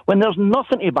people when there's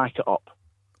nothing to back it up.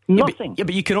 Nothing.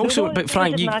 But you can also, but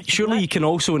Frank, surely you can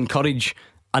also encourage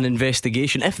an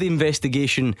investigation. If the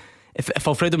investigation, if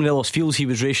Alfredo Morelos feels he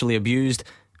was racially abused,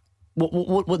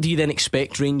 what do you then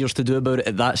expect Rangers to do about it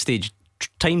at that stage?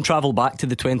 Time travel back to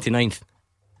the 29th.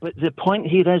 But the point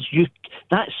here is,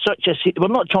 that's such a. We're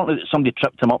not talking that somebody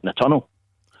tripped him up in the tunnel.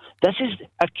 This is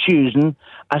accusing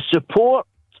a support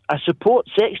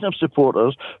section of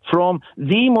supporters from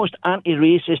the most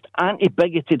anti-racist,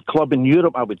 anti-bigoted club in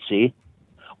Europe, I would say,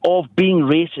 of being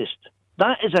racist.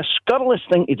 That is a scurrilous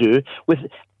thing to do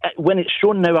when it's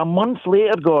shown now a month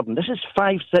later, Gordon. This is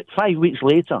 5 weeks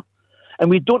later. And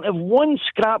we don't have one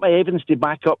scrap of evidence to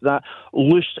back up that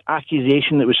loose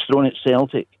accusation that was thrown at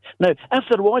Celtic. Now, if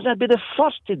there was, I'd be the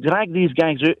first to drag these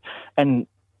guys out and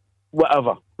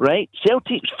whatever, right?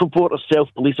 Celtic supporters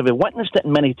self-police. I've witnessed it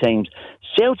many times.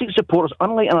 Celtic supporters,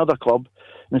 unlike another club,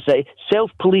 and say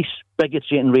self-police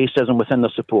bigotry and racism within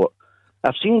their support.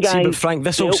 I've seen guys. See, but Frank,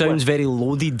 this all sounds very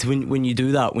loaded when you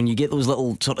do that. When you get those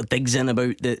little sort of digs in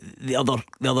about the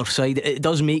other side, it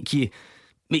does make you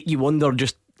wonder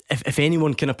just if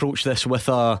anyone can approach this with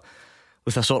a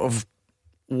sort of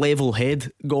level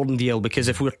head, Gordon Dalziel. Because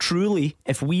if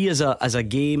we as a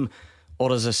game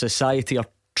or as a society are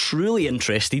truly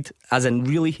interested, as in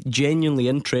really genuinely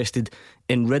interested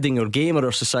in ridding our game or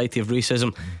our society of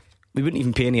racism, we wouldn't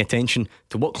even pay any attention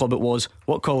to what club it was,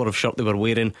 what colour of shirt they were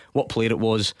wearing, what player it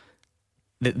was.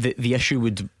 The issue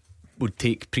would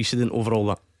take precedent over all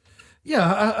that.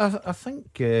 Yeah, I think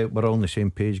we're all on the same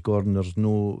page, Gordon. There's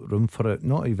no room for it,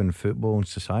 not even football and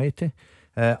society.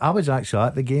 I was actually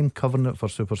at the game covering it for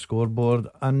Super Scoreboard,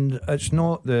 and it's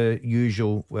not the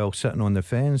usual, sitting on the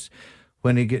fence.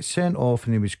 When he gets sent off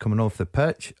and he was coming off the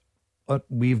pitch,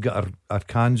 we've got our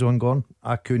cans on, Gordon.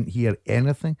 I couldn't hear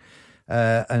anything.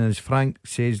 And as Frank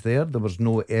says there was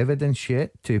no evidence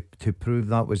yet to prove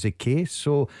that was the case.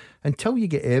 So until you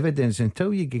get evidence,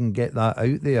 until you can get that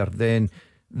out there,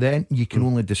 then you can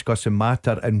only discuss a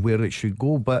matter and where it should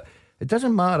go. But it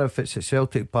doesn't matter if it's at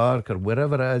Celtic Park or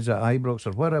wherever it is, at Ibrox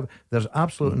or wherever. There's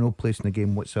absolutely no place in the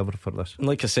game whatsoever for this.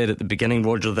 Like I said at the beginning,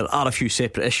 Roger, there are a few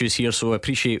separate issues here, so I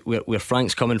appreciate where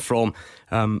Frank's coming from.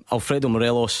 Alfredo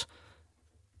Morelos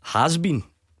has been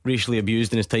racially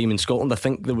abused in his time in Scotland. I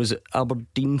think there was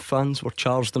Aberdeen fans were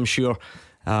charged, I'm sure,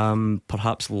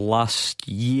 perhaps last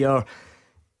year.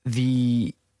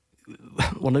 We're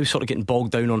now sort of getting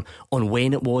bogged down on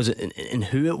when it was and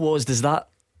who it was. Does that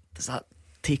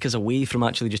take us away from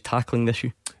actually just tackling the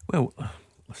issue? Well,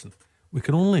 listen, we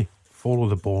can only follow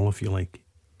the ball, if you like,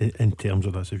 in terms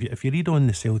of this. If you read on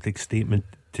the Celtic statement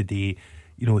today,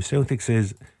 Celtic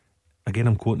says, again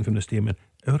I'm quoting from the statement,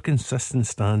 Our consistent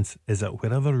stance is that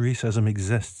wherever racism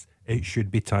exists, it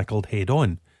should be tackled head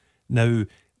on. Now,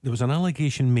 there was an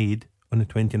allegation made on the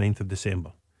 29th of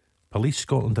December. Police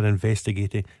Scotland are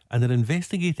investigating, and they're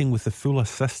investigating with the full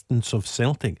assistance of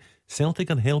Celtic. Celtic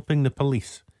are helping the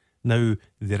police. Now,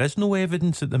 there is no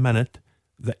evidence at the minute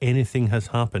that anything has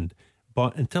happened,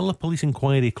 but until the police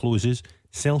inquiry closes,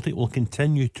 Celtic will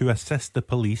continue to assist the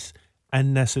police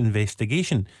in this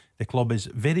investigation. The club is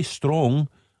very strong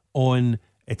on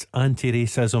its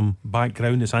anti-racism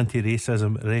background, its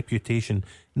anti-racism reputation.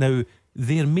 Now,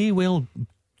 there may well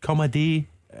come a day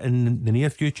in the near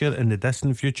future, in the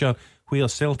distant future, where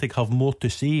Celtic have more to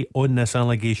say on this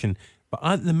allegation. But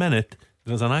at the minute,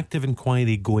 there's an active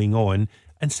inquiry going on,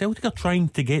 and Celtic are trying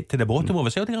to get to the bottom of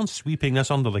it. Celtic aren't sweeping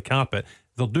this under the carpet.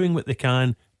 They're doing what they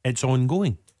can. It's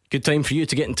ongoing. Good time for you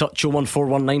to get in touch.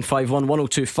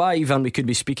 01419511025, and we could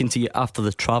be speaking to you after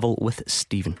the travel with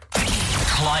Stephen.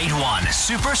 Clyde One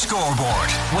Super Scoreboard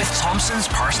with Thompson's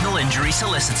personal injury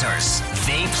solicitors.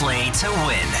 They play to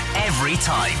win every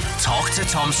time. Talk to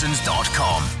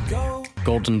Thompsons.com.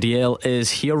 Gordon DL is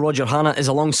here. Roger Hannah is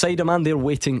alongside him, and they're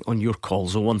waiting on your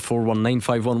calls.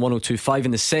 01419511025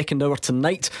 in the second hour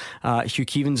tonight. Hugh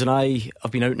Keevins and I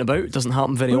have been out and about. It doesn't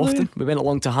happen very often. We went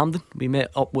along to Hampden. We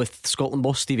met up with Scotland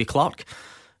boss Stevie Clarke,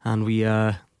 and we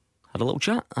had a little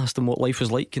chat. Asked him what life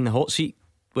was like in the hot seat.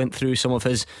 Went through some of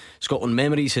his Scotland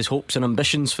memories, his hopes and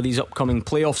ambitions for these upcoming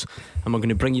playoffs, and we're going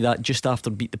to bring you that just after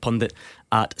Beat the Pundit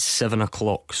at 7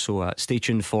 o'clock. So stay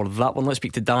tuned for that one. Let's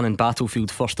speak to Dan in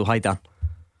Battlefield first. Oh, hi Dan.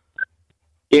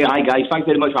 Yeah, hi guys, thanks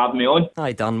very much for having me on.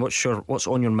 Hi Dan, what's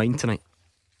on your mind tonight?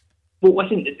 Well,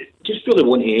 listen, just really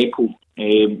want to echo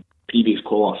previous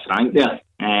caller Frank there.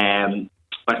 Listen,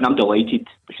 I'm delighted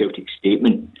with Celtic's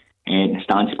statement and the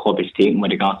stance the club has taken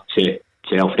with regard to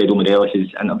Alfredo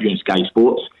Morelos' interview on Sky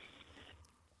Sports.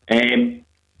 Personal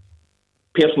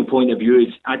point of view is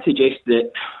I'd suggest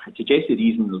the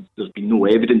reason there's been no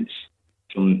evidence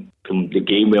from the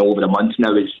game well over a month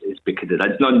now is because there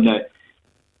is none. Now,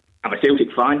 I'm a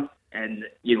Celtic fan, and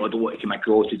I don't want to come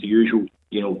across as the usual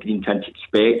green tinted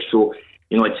spec. So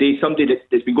I'd say somebody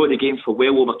that's been going to games for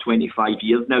well over 25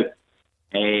 years now.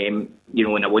 And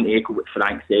I want to echo what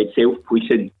Frank said.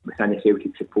 Self-policing within the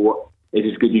Celtic support is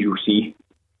as good as you'll see,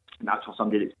 and that's for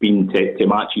somebody that's been to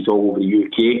matches all over the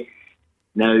UK.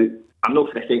 Now, I'm not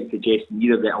for a second suggesting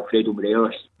either that Alfredo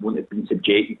Morelos won't have been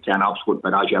subjected to an absolute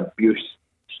barrage of abuse,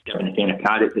 given the kind of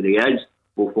character he is,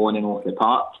 both on and off the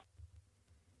park.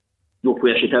 No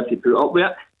player should have to put up with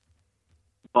it,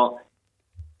 but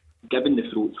given the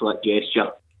throat slit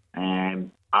gesture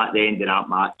at the end of that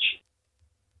match,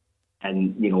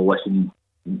 and listen,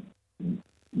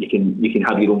 you can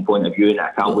have your own point of view, and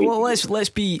I can't wait. Well, let's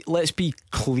be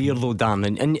clear though, Dan,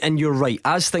 and you're right.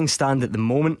 As things stand at the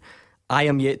moment, I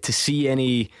am yet to see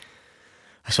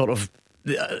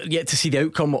yet to see the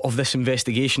outcome of this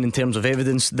investigation in terms of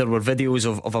evidence. There were videos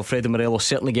of Alfredo Morelos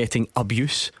certainly getting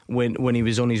abuse when he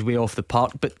was on his way off the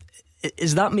park. But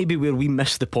is that maybe where we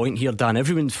miss the point here, Dan?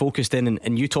 Everyone's focused in,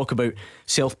 and you talk about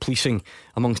self-policing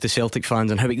amongst the Celtic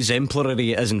fans and how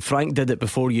exemplary it is, and Frank did it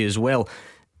before you as well.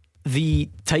 The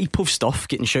type of stuff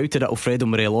getting shouted at Alfredo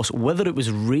Morelos, whether it was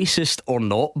racist or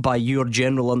not by your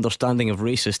general understanding of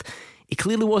racist, he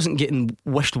clearly wasn't getting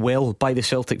wished well by the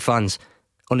Celtic fans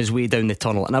on his way down the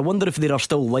tunnel. And I wonder if there are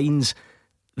still lines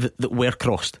that were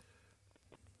crossed.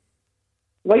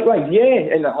 Likewise,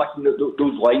 yeah, and listen,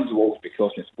 those lines will always be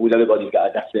crossed. I suppose everybody's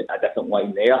got a different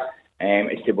line there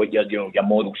as to what your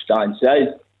moral stance is.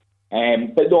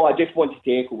 But no, I just wanted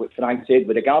to echo what Frank said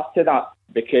with regards to that,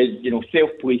 because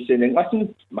self-policing, and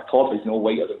listen, my club is no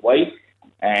whiter than white.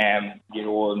 And there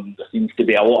seems to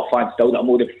be a lot of fans still that are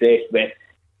more obsessed with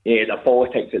the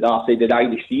politics at that side of the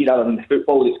Irish Sea rather than the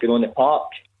football that's going on in the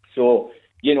park. So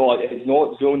it's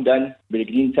not zoned in with the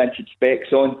green tinted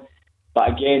specs on.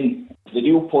 But again, the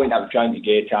real point I'm trying to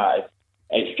get at is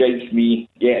it strikes me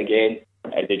yet again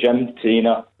as the gym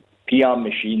trainer, PR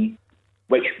machine,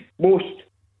 which most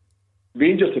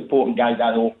Rangers supporting guys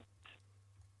I know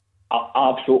are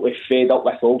absolutely fed up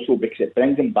with also, because it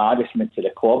brings embarrassment to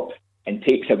the club and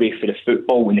takes away from the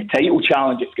football. When the title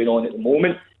challenge that's going on at the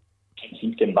moment, it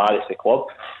seems to embarrass the club.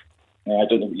 I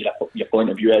don't know what your point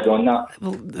of view is on that.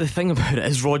 Well, the thing about it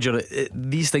is, Roger,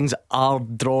 these things are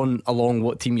drawn along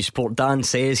what team you support. Dan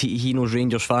says he knows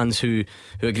Rangers fans who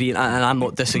agree, and I'm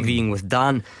not disagreeing with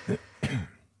Dan.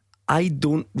 I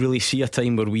don't really see a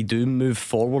time where we do move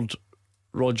forward,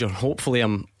 Roger. Hopefully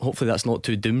that's not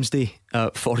too doomsday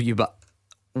for you, but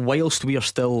whilst we are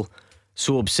still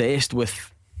so obsessed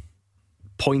with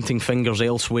pointing fingers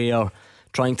elsewhere,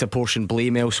 trying to portion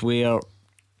blame elsewhere,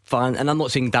 fan, and I'm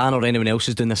not saying Dan or anyone else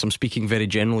is doing this, I'm speaking very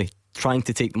generally, trying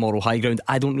to take the moral high ground,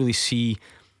 I don't really see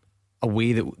a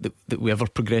way that we ever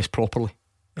progress properly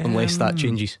unless that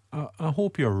changes. I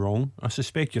hope you're wrong. I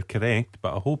suspect you're correct,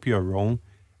 but I hope you're wrong.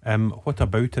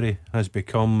 Whataboutery has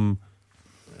become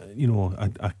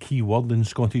a key word in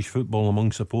Scottish football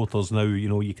among supporters now.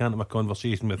 You can't have a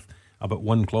conversation about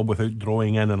one club without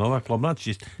drawing in another club. That's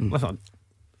just listen,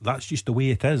 that's just the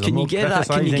way it is. Can you get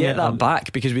that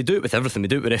back? Because we do it with everything. We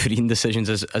do it with refereeing decisions,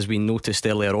 as we noticed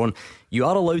earlier on. You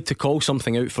are allowed to call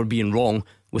something out for being wrong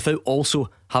without also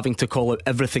having to call out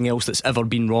everything else that's ever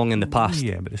been wrong in the past.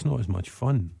 Yeah, but it's not as much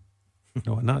fun.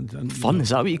 Fun? Is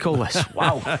that what you call this?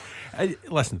 Wow.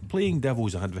 Listen, playing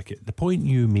devil's advocate, the point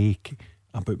you make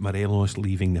about Morelos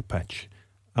leaving the pitch,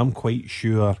 I'm quite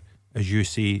sure, as you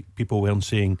say, people weren't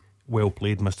saying, well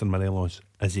played Mr Morelos,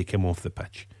 as he came off the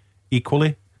pitch.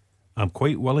 Equally, I'm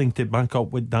quite willing to back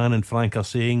up what Dan and Frank are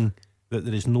saying, that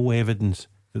there is no evidence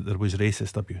that there was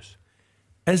racist abuse.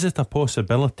 Is it a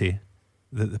possibility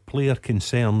that the player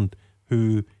concerned,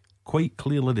 who quite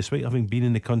clearly, despite having been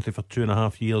in the country for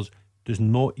 2.5 years, does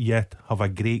not yet have a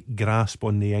great grasp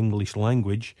on the English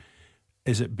language,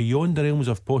 is it beyond the realms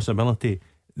of possibility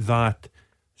that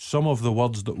some of the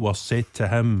words that were said to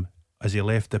him as he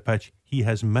left the pitch, he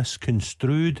has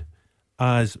misconstrued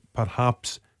as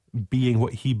perhaps being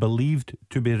what he believed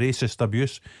to be racist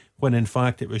abuse, when in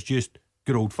fact it was just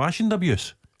good old-fashioned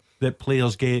abuse that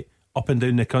players get up and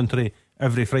down the country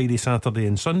every Friday, Saturday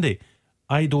and Sunday?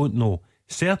 I don't know.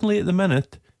 Certainly at the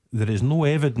minute there is no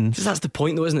evidence. That's the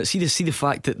point though, isn't it? See the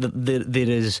fact that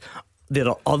there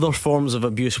are other forms of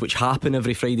abuse which happen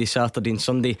every Friday, Saturday and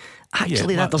Sunday.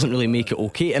 Actually, that doesn't really make it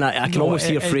okay. And I can almost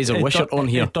hear Fraser Wishart on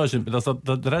here. It doesn't,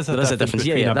 but there is a difference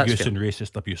between abuse and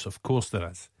racist abuse. Of course there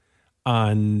is.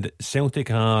 And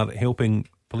Celtic are helping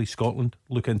Police Scotland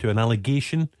look into an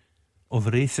allegation of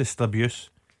racist abuse.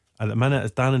 At the minute,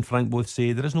 as Dan and Frank both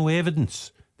say, there is no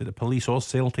evidence that the police or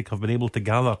Celtic have been able to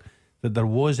gather that there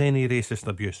was any racist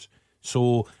abuse.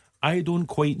 So I don't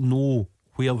quite know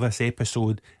where this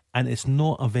episode, and it's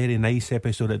not a very nice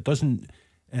episode. It doesn't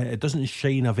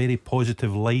shine a very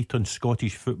positive light on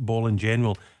Scottish football in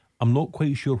general. I'm not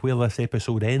quite sure where this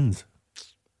episode ends.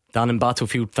 Dan in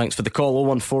Battlefield, thanks for the call.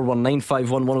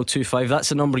 01419511025. That's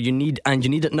the number you need, and you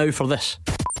need it now for this.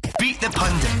 Beat the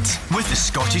Pundit with the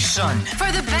Scottish Sun. For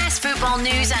the best football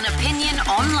news and opinion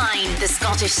online,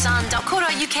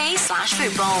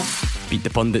 thescottishsun.co.uk/football. Beat the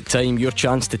Pundit time, your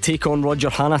chance to take on Roger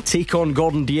Hannah, take on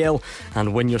Gordon Dalziel,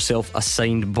 and win yourself a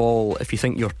signed ball. If you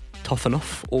think you're tough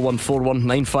enough,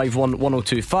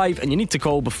 01419511025, and you need to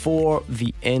call before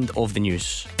the end of the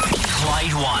news.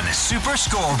 Clyde One Super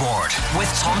Scoreboard with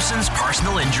Thompson's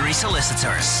personal injury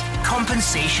solicitors.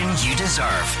 Compensation you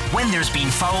deserve. When there's been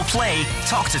foul play,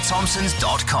 talk to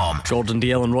Thompsons.com. Gordon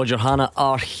Dalziel and Roger Hannah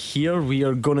are here. We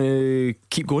are going to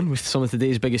keep going with some of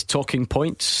today's biggest talking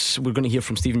points. We're going to hear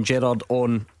from Stephen Gerrard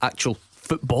on actual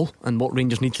football and what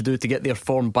Rangers need to do to get their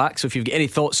form back. So if you've got any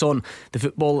thoughts on the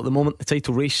football at the moment, the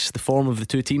title race, the form of the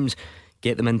two teams,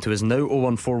 get them into us now.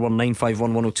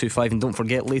 01419511025. And don't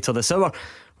forget, later this hour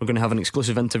we're going to have an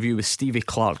exclusive interview with Stevie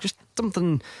Clarke. Just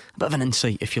something, a bit of an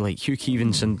insight, if you like. Hugh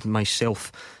Keevins and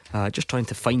myself just trying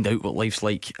to find out what life's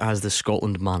like as the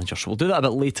Scotland manager. So we'll do that a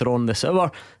bit later on this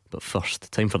hour. But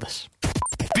first, time for this.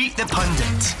 Beat the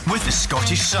Pundit with the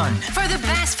Scottish Sun. For the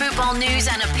best football news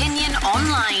and opinion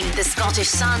online,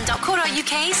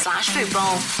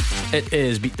 thescottishsun.co.uk/football. It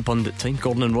is Beat the Pundit time.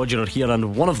 Gordon and Roger are here,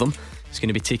 and one of them is going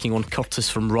to be taking on Curtis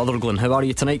from Rutherglen. How are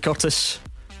you tonight, Curtis?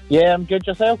 Yeah, I'm good.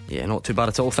 Yourself? Yeah, not too bad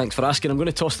at all. Thanks for asking. I'm going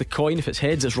to toss the coin. If it's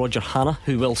heads, it's Roger Hannah,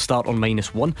 who will start on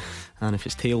 -1, and if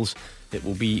it's tails, it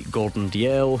will be Gordon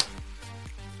Dalziel.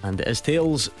 And it is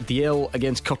tails. Dalziel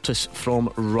against Curtis from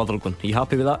Rutherglen. Are you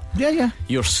happy with that? Yeah.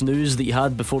 Your snooze that you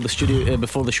had before the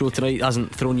before the show tonight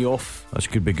hasn't thrown you off? That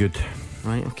could be good.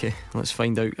 Right, okay, let's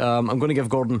find out. I'm going to give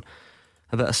Gordon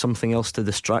a bit of something else to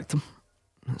distract him.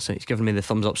 So he's giving me the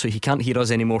thumbs up, so he can't hear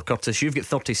us anymore. Curtis, you've got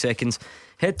 30 seconds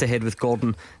head to head with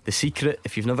Gordon. The secret,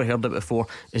 if you've never heard it before,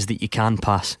 is that you can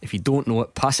pass. If you don't know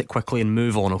it, pass it quickly and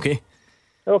move on, okay?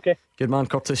 Okay. Good man,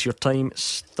 Curtis. Your time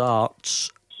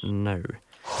starts now.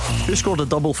 Who scored a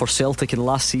double for Celtic in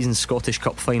last season's Scottish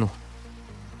Cup final?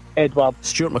 Edward.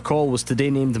 Stuart McCall was today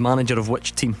named manager of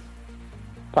which team?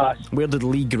 Pass. Where did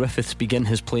Lee Griffiths begin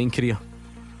his playing career?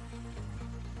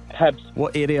 Hibs.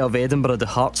 What area of Edinburgh do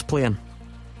Hearts play in?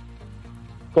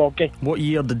 Gorgie. What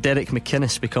year did Derek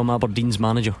McInnes become Aberdeen's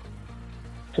manager?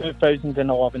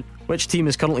 2011. Which team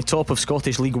is currently top of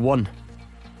Scottish League 1?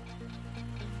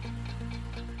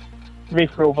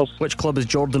 Raith Rovers. Which club is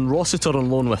Jordan Rossiter on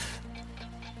loan with?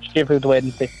 Sheffield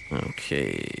Wednesday.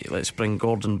 Okay, let's bring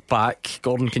Gordon back.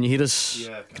 Gordon, can you hear us?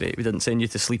 Yeah. Great, we didn't send you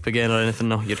to sleep again or anything.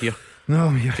 No, you're here. No,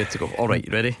 you're good to go. Alright,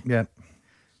 you ready? Yeah.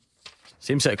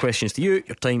 Same set of questions to you.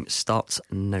 Your time starts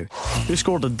now. Who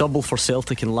scored a double for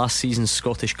Celtic in last season's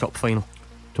Scottish Cup final?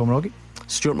 Tom Rogic.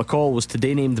 Stuart McCall was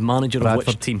today named manager Bradford. of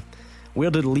which team? Where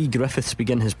did Lee Griffiths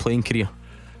begin his playing career?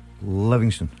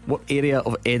 Livingston. What area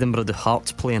of Edinburgh do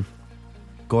Hearts play in?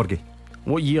 Gorgie.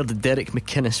 What year did Derek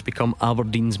McInnes become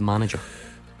Aberdeen's manager?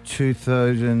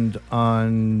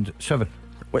 2007.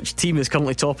 Which team is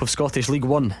currently top of Scottish League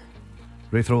One?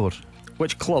 Wraith Rovers.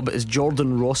 Which club is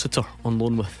Jordan Rossiter on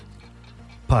loan with?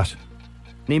 Pass.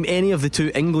 Name any of the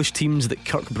two English teams that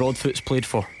Kirk Broadfoot's played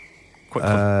for.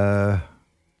 Quickly.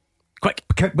 Quick.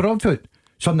 Kirk Broadfoot.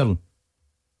 Sunderland.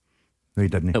 No, he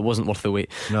didn't. It wasn't worth the wait.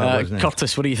 No, it wasn't.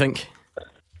 Curtis, what do you think?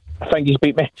 I think he's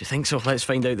beat me. Do you think so? Let's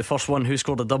find out. The first one, who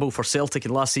scored a double for Celtic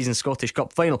in last season's Scottish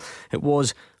Cup final? It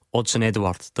was Odsonne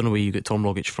Edouard. Don't know where you got Tom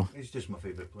Rogic from. He's just my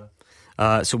favourite player.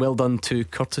 So well done to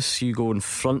Curtis. You go in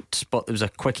front, but there was a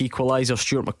quick equaliser.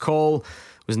 Stuart McCall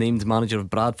was named manager of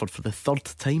Bradford for the third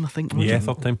time, I think. Yeah,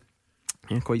 third time.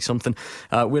 Yeah, quite something.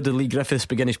 Where did Lee Griffiths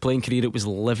begin his playing career? It was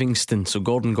Livingston. So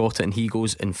Gordon got it and he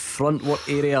goes in front. What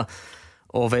area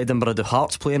of Edinburgh do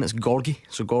Hearts play in? It's Gorgie.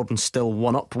 So Gordon's still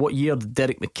one up. What year did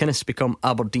Derek McInnes become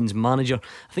Aberdeen's manager?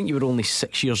 I think you were only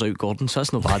 6 years out, Gordon, so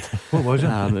that's not bad. What was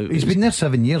it? He's been there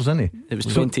 7 years, hasn't he? It was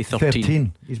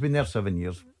 2013. He's been there 7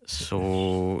 years.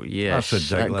 So yes,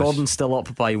 That's ridiculous. Gordon's still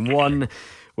up by one.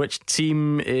 Which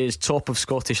team is top of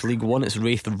Scottish League One? It's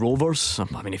Wraith Rovers. I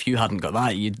mean, if you hadn't got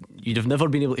that, you'd have never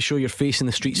been able to show your face in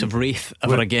the streets of Wraith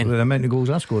ever again. With the amount of goals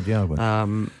I scored, yeah.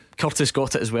 Curtis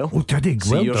got it as well. Oh, did he?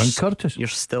 Well you're done, Curtis. You're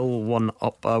still one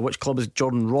up. Which club is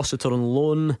Jordan Rossiter on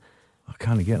loan? I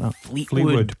can't get that.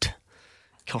 Fleetwood.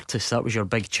 Curtis, that was your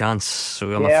big chance.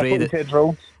 So I'm Yeah, afraid I thought he said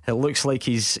wrong. it looks like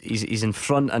he's in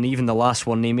front. And even the last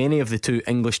one, name any of the two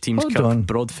English teams Hold Kirk on.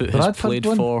 Broadfoot has Bradford played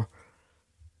won. for.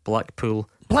 Blackpool.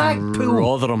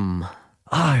 Rotherham.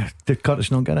 Did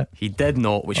Curtis not get it? He did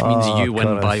not, which means you win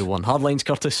Curtis. by one. Hardlines,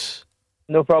 Curtis.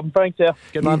 No problem, thanks, sir.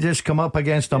 Good You man. just come up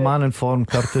against a man in form,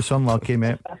 Curtis. Unlucky,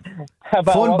 mate. How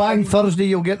about Phone luck? bang Thursday,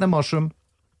 you'll get the mushroom.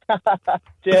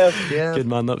 Cheers. Yeah. Good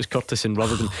man, that was Curtis in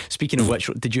Rutherglen. Speaking of which,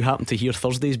 did you happen to hear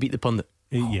Thursday's Beat the Pundit?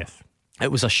 Yes.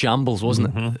 It was a shambles,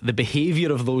 wasn't it? The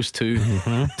behaviour of those two.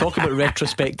 Talk about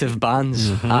retrospective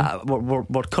bans.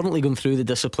 We're currently going through the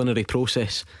disciplinary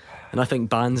process, and I think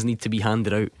bans need to be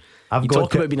handed out. I've You got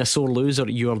talk to- about being a sore loser.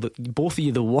 You are both of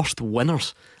you the worst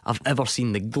winners I've ever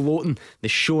seen. The gloating, the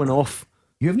showing off.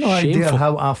 You've no idea Shameful.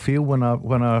 how I feel when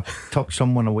I tuck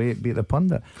someone away at Beat the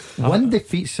Pundit. One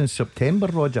defeat since September,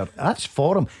 Roger. That's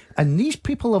for them. And these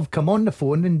people have come on the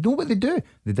phone and know what they do.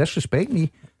 They disrespect me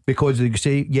because they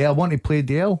say, "Yeah, I want to play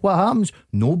DL." What happens?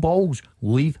 No balls.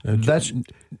 Leave this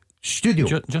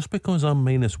studio. Just because I'm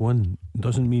 -1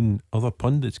 doesn't mean other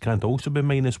pundits can't also be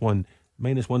 -1.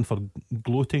 -1 for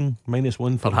gloating,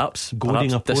 -1 for Perhaps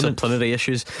goading opponents. disciplinary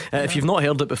issues. If you've not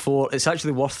heard it before, it's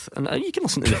actually worth, and you can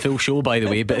listen to the full show by the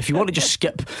way, but if you want to just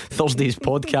skip Thursday's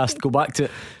podcast, go back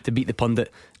to Beat the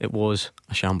Pundit. It was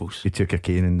a shambles. He took a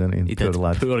caning, didn't he? He Poor did.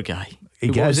 lad. Poor guy. He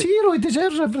Who gets was it? zero. He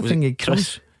deserves Was everything. it He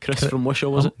Chris from Wishaw,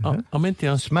 was it? I meant to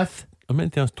ask Smith. I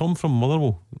meant to ask Tom from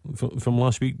Motherwell from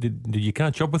last week. Did you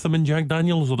catch up with him in Jack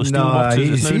Daniels or the No, Steelworks?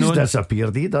 he's now known?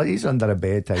 disappeared. He's under a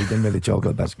bed hiding with the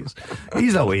chocolate biscuits.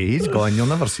 He's away. He's gone. You'll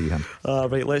never see him.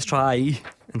 Right, let's try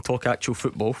and talk actual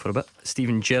football for a bit.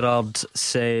 Stephen Gerrard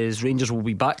says Rangers will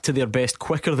be back to their best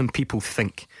quicker than people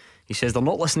think. He says they're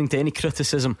not listening to any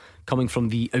criticism coming from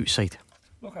the outside.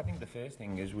 Look, I think the first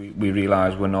thing is we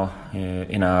realise we're not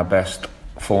in our best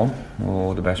form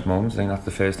or the best moments. I think that's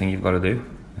the first thing you've got to do.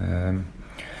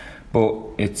 But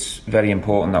it's very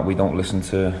important that we don't listen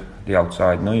to the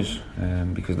outside noise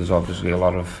because there's obviously a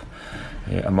lot of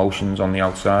emotions on the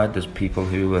outside. There's people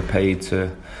who are paid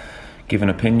to give an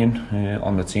opinion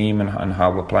on the team and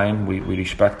how we're playing. We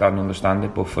respect that and understand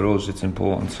it, but for us it's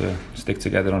important to stick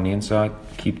together on the inside,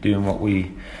 keep doing what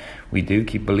we do,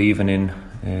 keep believing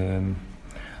in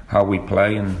how we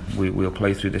play, and we'll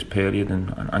play through this period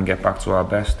and get back to our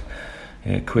best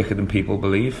quicker than people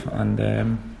believe,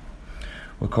 and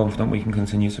we're confident we can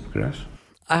continue to progress.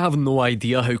 I have no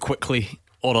idea how quickly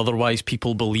or otherwise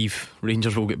people believe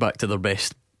Rangers will get back to their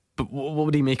best. But what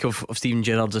would he make of Stephen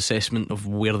Gerrard's assessment of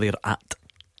where they're at?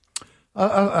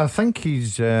 I think he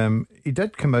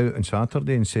did come out on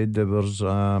Saturday and said there was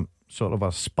sort of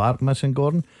a spark missing,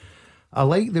 Gordon. I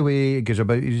like the way he goes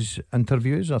about his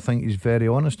interviews. I think he's very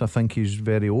honest. I think he's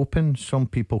very open. Some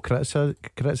people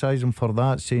criticise him for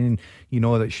that, saying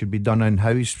that it should be done in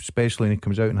house, especially when he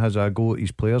comes out and has a go at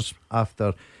his players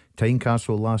after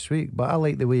Tynecastle last week, but I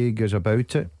like the way he goes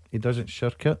about it. He doesn't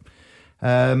shirk it.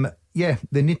 Yeah,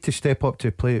 they need to step up to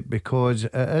the plate, because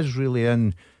it is really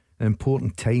in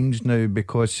important times now,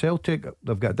 because Celtic,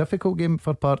 they've got a difficult game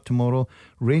for Park tomorrow.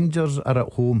 Rangers are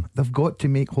at home. They've got to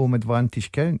make home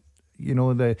advantage count. You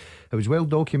know, it was well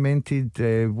documented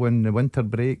when the winter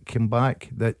break came back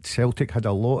that Celtic had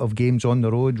a lot of games on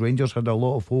the road. Rangers had a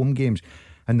lot of home games.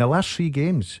 In the last 3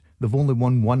 games, they've only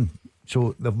won 1.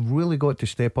 So they've really got to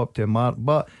step up to a mark.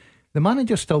 But the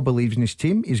manager still believes in his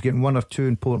team. He's getting 1 or 2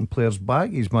 important players back.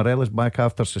 He's Morelos back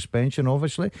after suspension,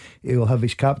 obviously. He'll have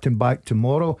his captain back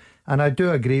tomorrow. And I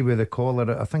do agree with the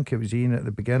caller. I think it was Ian at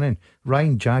the beginning.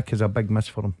 Ryan Jack is a big miss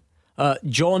for him.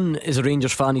 John is a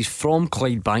Rangers fan. He's from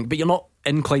Clydebank, but you're not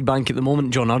in Clydebank at the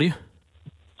moment, John, are you?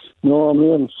 No, I'm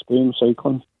here in Spain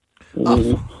cycling.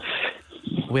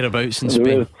 Whereabouts in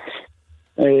Spain?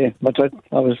 Madrid.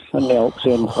 I was in the Alps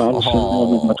in France.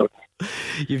 Madrid.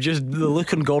 You've just the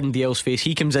look on Gordon Dalziel's face.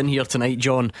 He comes in here tonight,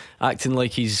 John, acting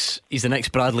like he's the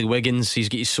next Bradley Wiggins. He's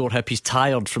got his sore hip. He's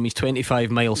tired from his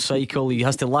 25-mile cycle. He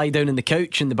has to lie down in the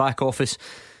couch in the back office.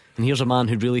 And here's a man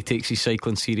who really takes his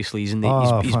cycling seriously. He's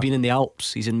been in the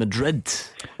Alps. He's in Madrid.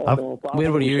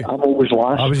 Where were you? I'm always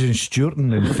last. I was in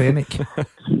Sturton and Fenwick.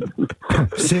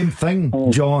 Same thing,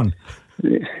 John.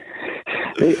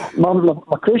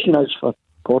 My question is for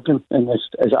Gordon, and as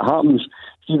it happens,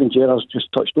 Stephen Gerrard's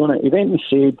just touched on it. He went and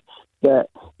said that,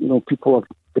 you know, people are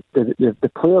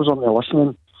the players are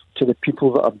listening to the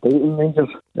people that are dating Rangers,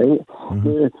 right?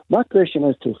 Mm-hmm. My question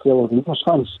is to fellow Rangers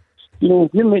fans. You know,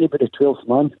 you're meant to be the 12th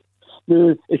man.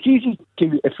 Now, it's easy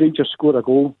to, if Rangers score a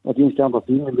goal against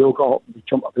Aberdeen and we all got up and we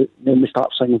jump about, and then we start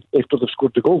singing after they've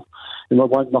scored the goal and we're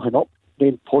 1-0 up,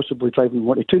 then possibly driving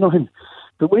 1-2-0.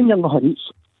 But when you're nothing each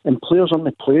and players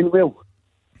aren't playing well,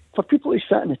 for people to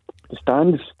sit in the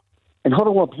stands and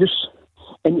hurl abuse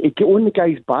and get on the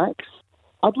guys' backs,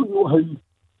 I don't know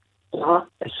how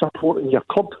that is supporting your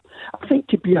club. I think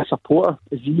to be a supporter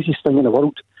is the easiest thing in the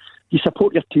world. You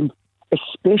support your team,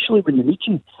 especially when they're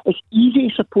reaching. It's easy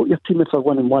to support your team if they're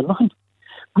winning 1-0.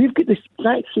 We've got this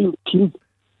exact same team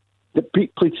that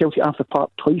played Celtic Arthur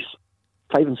Park twice,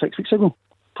 5 and 6 weeks ago.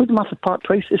 Played them Arthur Park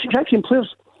twice. It's the exact same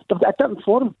players. They've got a different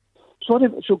form.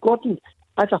 So Gordon,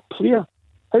 as a player,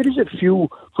 how does it feel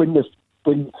when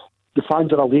the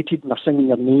fans are elated and they're singing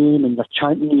your name and they're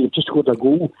chanting and you've just scored a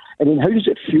goal? And then how does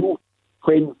it feel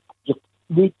when you've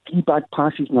made 3 bad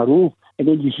passes in a row and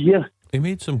then you hear... He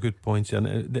made some good points,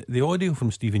 and the audio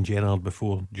from Stephen Gerrard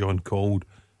before John called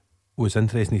was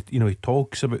interesting. He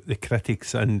talks about the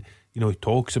critics, and he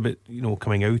talks about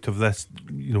coming out of this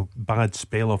bad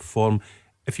spell of form.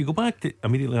 If you go back to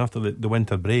immediately after the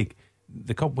winter break,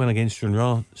 the cup win against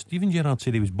Stranraer, Stephen Gerrard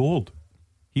said he was bored.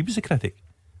 He was a critic.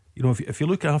 If you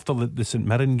look after the St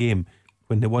Mirren game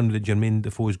when they won with Jermaine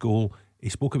Defoe's goal, he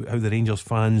spoke about how the Rangers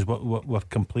fans were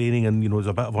complaining, and there was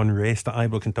a bit of unrest at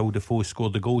Ibrox until Defoe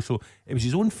scored the goal. So it was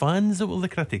his own fans that were the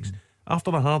critics. After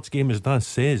the Hearts game, as Daz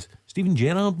says, Stephen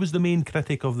Gerrard was the main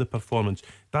critic of the performance.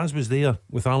 Daz was there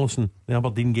with Alisson, the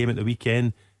Aberdeen game at the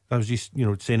weekend. I was just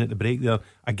saying at the break there,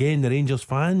 again, the Rangers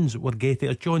fans were getting,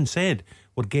 as John said,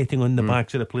 were getting on the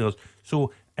backs of the players.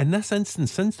 So in this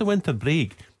instance, since the winter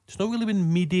break, it's not really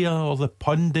been media or the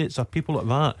pundits or people like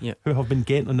that who have been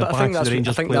getting on the backs of the Rangers players.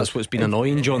 I think that's what's been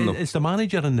annoying, John, though. It's the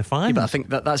manager and the fans. But I think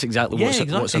that's exactly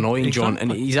what's annoying, John.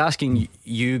 And he's asking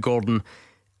you, Gordon,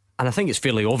 and I think it's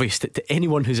fairly obvious to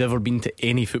anyone who's ever been to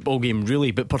any football game,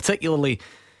 really, but particularly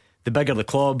the bigger the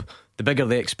club, the bigger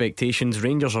the expectations.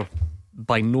 Rangers are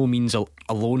by no means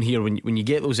alone here. When you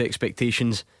get those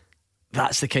expectations,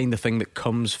 that's the kind of thing that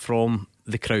comes from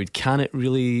the crowd. Can it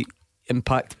really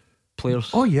impact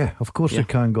players? Oh yeah, of course it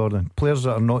can, Gordon. Players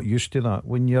that are not used to that,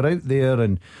 when you're out there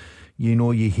and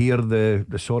you hear the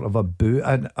sort of a boo,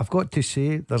 and I've got to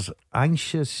say there's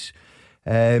anxious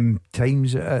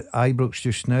times at Ibrox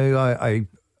just now. I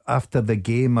after the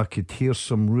game I could hear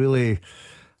some really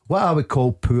what I would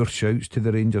call poor shouts to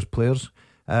the Rangers players,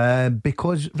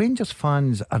 because Rangers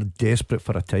fans are desperate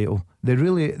for a title. They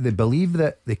believe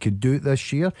that they could do it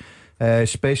this year,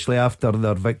 especially after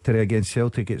their victory against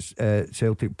Celtic at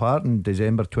Celtic Park on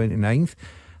December 29th.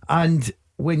 And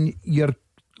when you're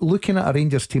looking at a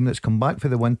Rangers team that's come back for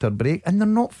the winter break and they're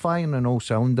not firing on all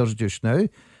cylinders just now,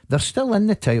 they're still in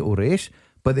the title race,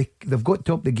 but they've got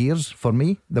to up the gears for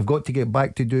me. They've got to get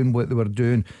back to doing what they were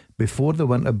doing before the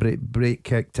winter break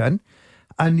kicked in.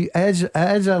 And it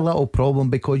is a little problem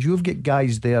because you've got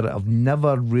guys there that have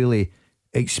never really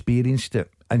experienced it,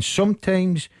 and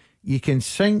sometimes you can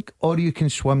sink or you can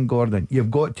swim, Gordon. You've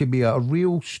got to be a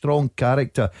real strong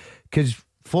character, because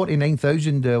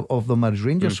 49,000 of them are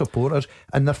Rangers supporters,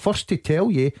 and they're first to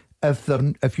tell you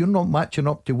if you're not matching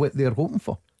up to what they're hoping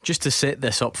for. Just to set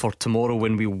this up for tomorrow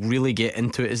when we really get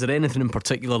into it, is there anything in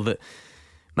particular that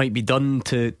might be done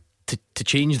to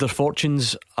change their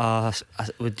fortunes?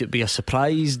 Would it be a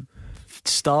surprise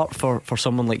start for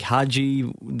someone like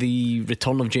Hadji? The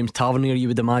return of James Tavernier, you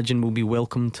would imagine, will be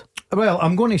welcomed. Well,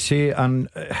 I'm going to say, and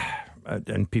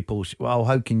people say, well,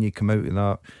 how can you come out of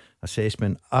that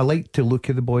assessment? I like to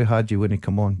look at the boy Hadji when he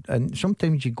come on, and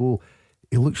sometimes you go,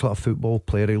 he looks like a football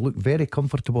player. He looked very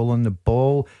comfortable on the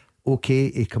ball. Okay,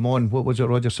 he come on, what was it,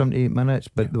 Roger, 78 minutes,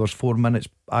 but there was 4 minutes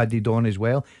added on as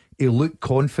well. He looked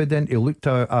confident. He looked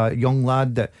a young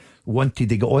lad that wanted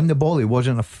to get on the ball. He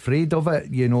wasn't afraid of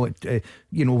it. You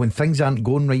know, when things aren't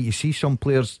going right, you see some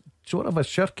players sort of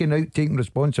shirking out, taking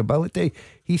responsibility.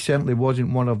 He certainly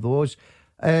wasn't one of those.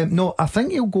 No, I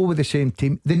think he'll go with the same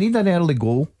team. They need an early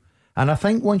goal, and I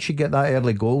think once you get that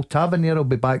early goal, Tavernier will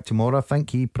be back tomorrow. I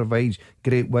think he provides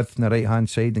great width on the right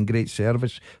hand side and great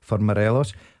service for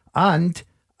Morelos. And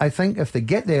I think if they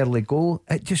get the early goal,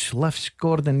 it just lifts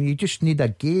Gordon. You just need a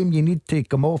game. You need to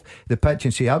come off the pitch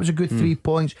and say, that was a good 3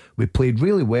 points. We played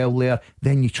really well there.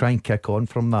 Then you try and kick on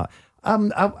from that.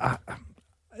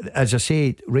 As I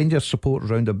say, Rangers support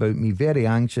round about me, very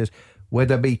anxious.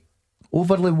 Would I be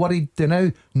overly worried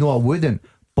now? No, I wouldn't.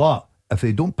 But if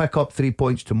they don't pick up 3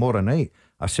 points tomorrow night,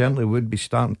 I certainly would be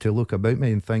starting to look about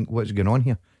me and think, what's going on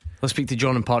here? Let's speak to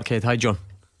John in Parkhead. Hi, John.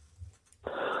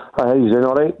 Hi, how you doing?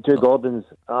 All right, two Gordons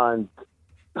and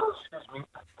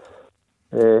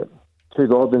two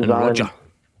Gordons and Roger.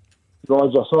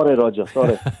 Roger,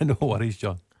 sorry. No worries,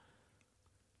 John.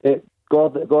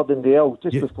 Gordon Dale.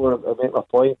 Just before I make my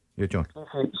point. Yeah, John.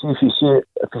 If you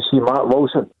see Mark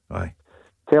Wilson, aye,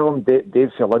 tell him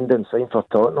Dave for London signed for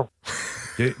Tottenham.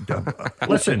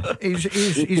 Listen,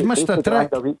 he's missed a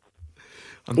trick.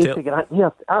 80 grand. Yeah,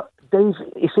 Dave.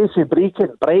 He says he's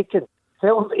breaking.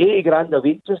 Tell him 80 grand a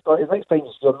week. Just next time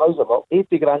you see him, noise him up.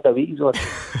 80 grand a week he's on.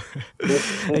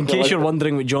 In case you're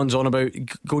wondering what John's on about,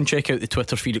 go and check out the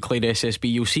Twitter feed at Clyde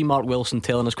SSB. You'll see Mark Wilson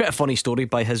telling us quite a funny story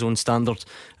by his own standards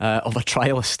of a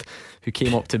trialist who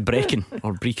came up to Brecon,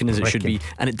 or Brecon as it should be,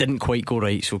 and it didn't quite go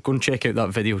right. So go and check out that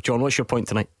video. John, what's your point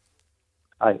tonight?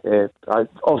 Also,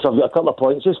 I've got a couple of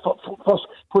points. Just first,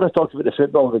 before I talk about the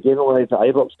football, the game all night at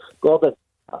Ibrox, Gordon,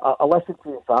 I listened to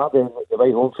you Saturday on the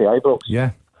way home for Ibrox.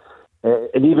 Yeah.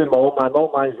 And even my old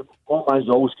man's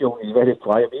old school, he's very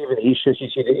quiet, but even he's just, you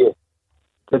see that you.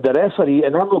 But the referee,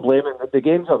 and I'm not blaming, the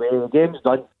game's away, the game's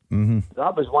done. Mm-hmm.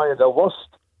 That was one of the worst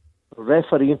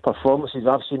refereeing performances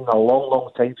I've seen in a long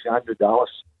time for Andrew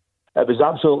Dallas. It was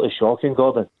absolutely shocking,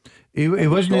 Gordon. He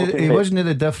wasn't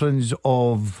the difference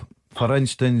of, for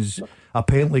instance, a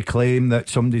penalty claim that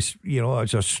somebody's,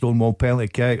 it's a Stonewall penalty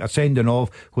kick, a sending off,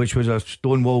 which was a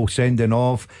Stonewall sending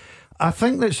off. I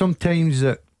think that sometimes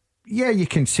that, you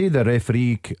can say the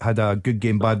referee had a good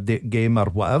game, bad game, or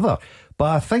whatever. But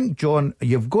I think, John,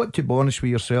 you've got to be honest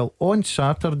with yourself. On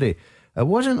Saturday, it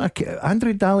wasn't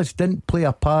Andrew Dallas didn't play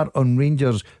a part on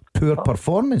Rangers' poor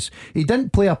performance. He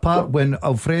didn't play a part when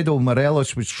Alfredo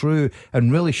Morelos was through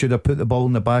and really should have put the ball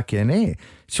in the back of the net.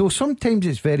 So sometimes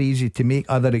it's very easy to make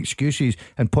other excuses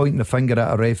and pointing the finger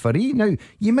at a referee. Now,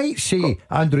 you might say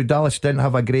Andrew Dallas didn't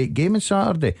have a great game on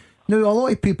Saturday. Now, a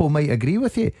lot of people might agree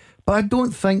with you, but I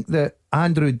don't think that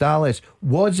Andrew Dallas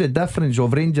was the difference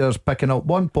of Rangers picking up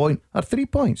 1 point or 3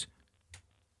 points.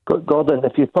 Gordon,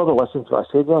 if you'd probably listened to what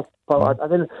I said there, I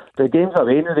mean, the game's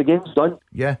away now, the game's done.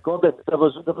 Yeah. Gordon, there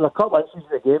was a couple of instances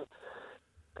in the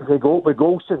game. They go with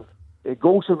Golson.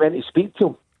 Golson went to speak to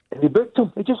him, and he booked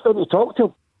him. He just went to talk to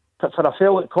him for a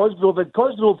foul at Cosgrove. And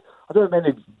Cosgrove, I don't know how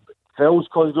many fouls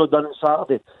Cosgrove done on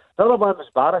Saturday. The other one was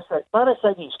Barisic.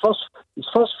 Barisic, his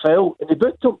first foul, and he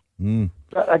booked him.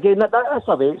 Again, that's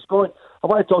the way it's going. I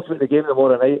want to talk about the game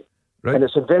tomorrow night, right. And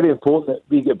it's very important that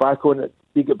we get back on it.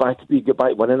 We get back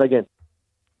winning again,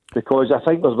 because I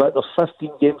think there's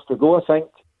 15 games to go. I think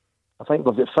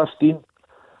we've got 15,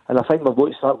 and I think we're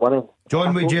going to start winning.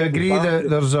 John, would you agree that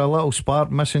there's a little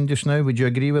spark missing just now? Would you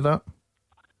agree with that?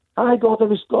 Aye, Gordon,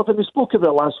 we spoke about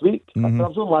it last week. I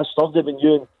was on last Thursday when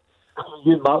you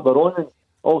and Mark were on, and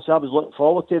also I was looking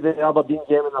forward to the Aberdeen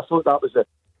game, and I thought that was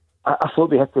I thought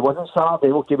we had to win on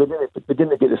Saturday. Okay, we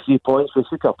didn't get the 3 points. We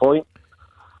took a point,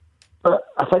 but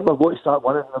I think we're going to start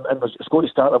winning, and it's going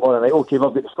to start tomorrow night. Okay,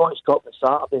 we've got the Scottish Cup on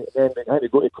Saturday, and then we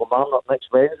go to Kilmarnock next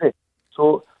Wednesday.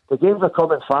 So the games are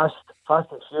coming fast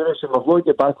and furious, and we've got to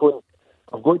get back on.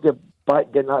 I've got to get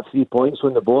back getting that 3 points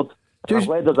on the board. I'm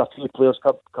glad there's a few players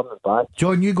coming back.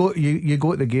 John, you go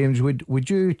to the games. Would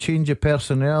you change your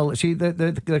personnel? See,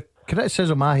 the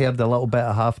criticism I heard a little bit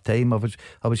at half time.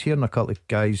 I was hearing a couple of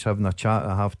guys having a chat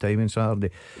at half time on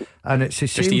Saturday, and it's the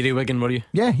same. Just Erie Wigan, were you?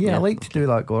 Yeah, I like to do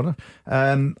that, Gordon.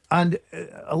 And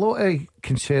a lot of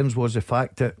concerns was the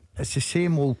fact that it's the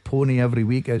same old pony every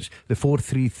week. It's the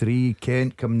 4-3-3,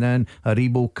 Kent coming in,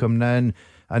 Aribo coming in,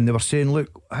 and they were saying,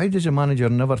 look, how does a manager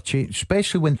never change,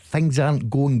 especially when things aren't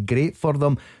going great for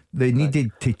them? They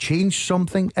needed to change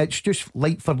something. It's just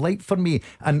light for me.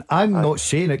 And I'm not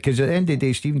saying it because at the end of the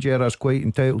day, Stephen Gerrard's quite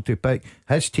entitled to pick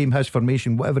his team, his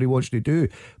formation, whatever he wants to do.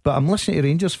 But I'm listening to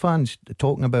Rangers fans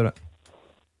talking about it.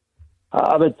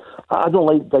 I don't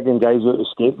like digging guys out of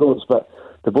scapegoats, but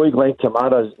the boy Glenn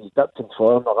Kamara is dipped in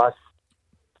form the last.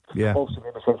 Yeah. Obviously,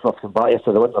 maybe since we've come back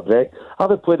after the winter break. I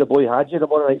would play the boy Hadji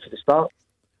tomorrow night for the start.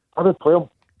 I would play him.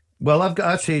 Well,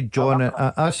 I said, John,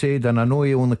 I said, and I know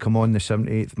he only come on the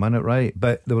 78th minute, right?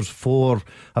 But there was 4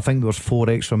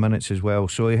 extra minutes as well.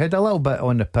 So he had a little bit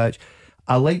on the pitch.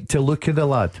 I like to look at the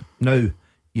lad. Now,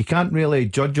 you can't really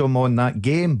judge him on that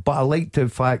game, but I like the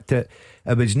fact that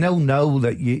it was 0-0,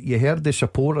 that you heard the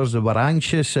supporters that were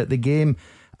anxious at the game.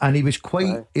 And he was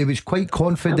quite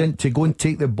confident to go and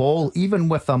take the ball, even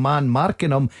with a man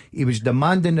marking him. He was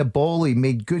demanding the ball. He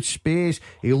made good space.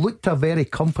 He looked a very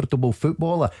comfortable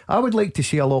footballer. I would like to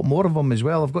see a lot more of him as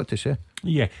well, I've got to say.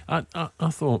 Yeah, I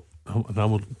thought, and I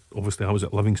was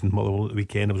at Livingston Motherwell at the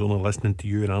weekend. I was only listening to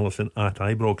you and Alison at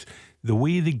Ibrox. The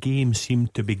way the game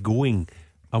seemed to be going,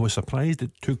 I was surprised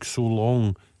it took so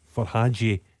long for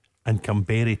Hadji and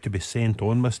Camberry to be sent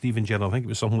on with Stephen Gerrard. I think it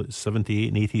was something like 78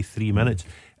 and 83 minutes.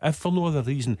 If for no other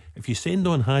reason, if you send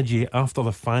on Hadji after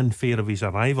the fanfare of his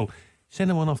arrival,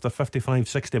 send him on after 55,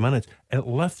 60 minutes, it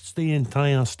lifts the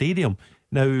entire stadium.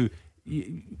 Now,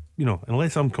 you know,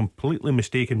 unless I'm completely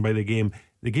mistaken by the game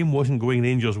wasn't going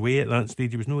Rangers' way at that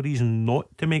stage. There was no reason not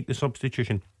to make the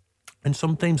substitution. And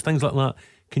sometimes things like that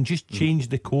can just change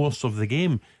the course of the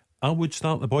game. I would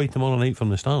start the boy tomorrow night from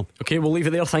the start. Okay, we'll leave it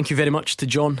there. Thank you very much to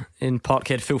John in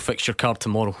Parkhead. Full fixture card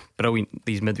tomorrow. Brilliant,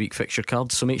 these midweek fixture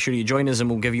cards. So make sure you join us and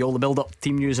we'll give you all the build-up,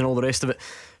 team news and all the rest of it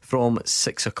from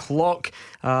 6 o'clock.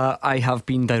 I have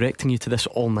been directing you to this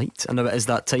all night, and now it is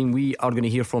that time. We are going to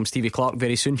hear from Stevie Clarke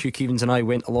very soon. Hugh Keevins and I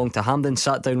went along to Hampden,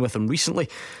 sat down with him recently,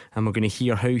 and we're going to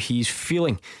hear how he's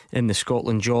feeling in the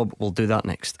Scotland job. We'll do that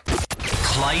next.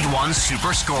 Clyde One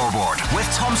Super Scoreboard with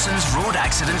Thompson's Road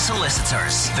Accident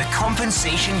Solicitors. The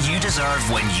compensation you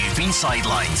deserve when you've been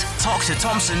sidelined. Talk to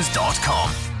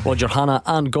Thompsons.com. Roger Hannah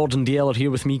and Gordon Dalziel are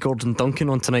here with me, Gordon Duncan,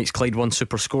 on tonight's Clyde One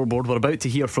Super Scoreboard. We're about to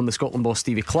hear from the Scotland boss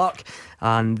Stevie Clarke,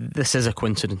 and this is a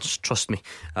coincidence, trust me.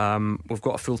 We've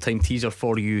got a full-time teaser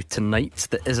for you tonight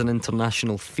that is an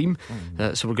international theme,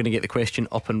 so we're going to get the question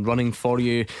up and running for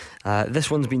you.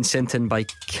 This one's been sent in by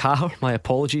Cahir. My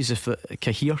apologies if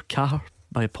Cahir.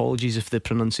 My apologies if the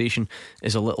pronunciation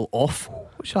is a little off.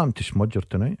 What's happened to Smudger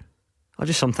tonight?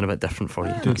 Just something a bit different for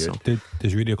you.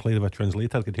 Does Radio Clyde have a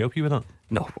translator? Could help you with that?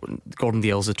 No, Gordon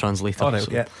Dale's the translator. Right,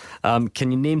 okay.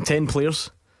 Can you name 10 players?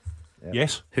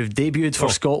 Yes. Who've debuted for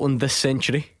Scotland this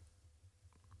century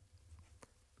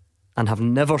and have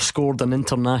never scored an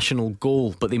international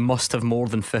goal, but they must have more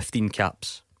than 15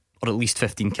 caps, or at least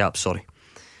 15 caps, sorry.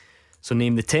 So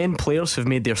name the 10 players who've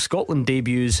made their Scotland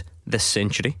debuts this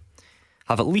century,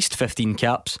 have at least 15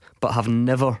 caps, but have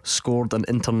never scored an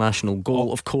international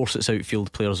goal. Of course it's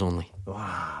outfield players only.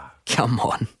 Come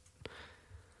on.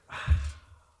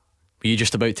 Were you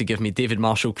just about to give me David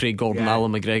Marshall, Craig Gordon,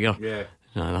 Alan McGregor? Yeah.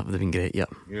 No, that would have been great, yeah.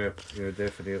 Yeah,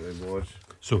 definitely was.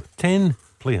 So 10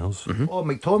 players. Oh,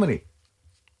 McTominay.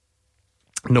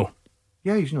 No.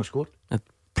 Yeah, he's not scored. It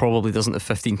probably doesn't have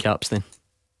 15 caps then.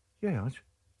 Yeah,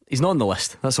 he's not on the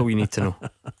list. That's all you need to know.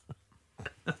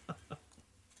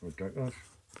 Ridiculous.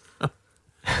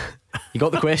 You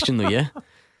got the question though, yeah?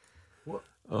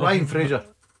 Ryan Fraser.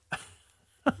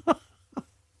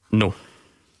 No.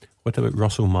 What about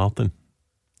Russell Martin?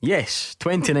 Yes,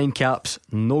 29 caps,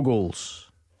 no goals.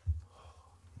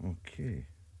 Okay.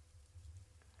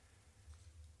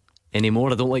 Any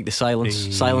more? I don't like the silence.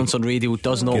 Silence on radio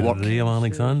does not work. Graham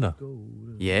Alexander.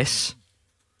 Yes.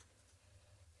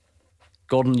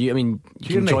 Gordon, you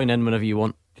can join in whenever you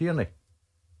want. Tierney.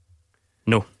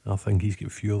 No. I think he's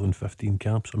got fewer than 15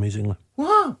 caps, amazingly.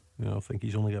 What? Yeah, I think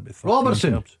he's only got about 13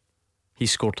 Robertson. caps. He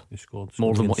scored so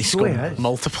more than what he scored has.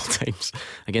 multiple times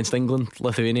against England,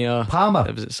 Lithuania. Palmer.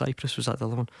 Was it Cyprus? Was that the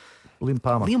other one?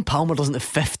 Liam Palmer doesn't have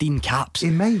 15 caps.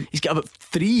 He might. He's got about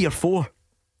 3 or 4.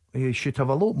 He should have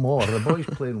a lot more. The boy's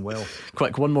playing well.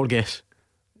 Quick, one more guess.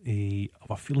 I have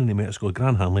a feeling he might have scored.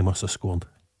 Grant Hanley must have scored.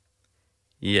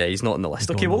 Yeah, he's not on the list.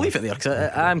 Okay, we'll leave it there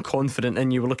because I'm confident in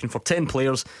you. We're looking for 10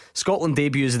 players, Scotland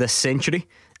debuts this century,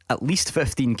 at least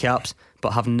 15 caps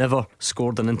but have never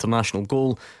scored an international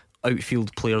goal.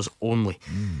 Outfield players only.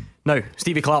 Now,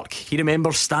 Stevie Clarke, he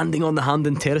remembers standing on the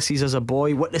Hampden Terraces as a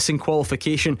boy, witnessing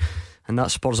qualification, and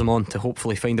that spurs him on to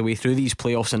hopefully find a way through these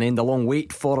playoffs and end a long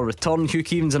wait for a return. Hugh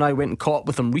Keevins and I went and caught up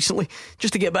with him recently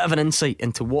just to get a bit of an insight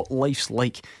into what life's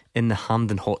like in the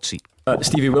Hampden hot seat.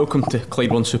 Stevie, welcome to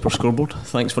Clyde One Super Scoreboard.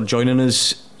 Thanks for joining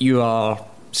us. You are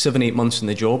 7-8 months in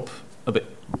the job, about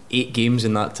 8 games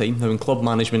in that time. Now in club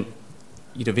management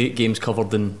you'd have 8 games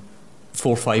covered in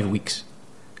 4-5 weeks.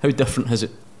 How different has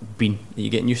it been? Are you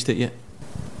getting used to it yet?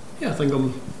 Yeah, I think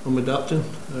I'm adapting.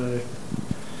 It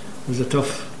was a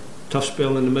tough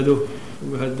spell in the middle.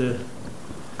 We had the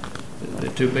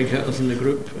 2 big hitters in the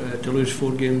group. To lose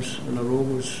 4 games in a row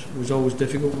was always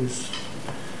difficult.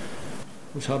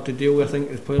 Was hard to deal with. I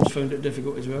think the players found it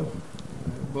difficult as well.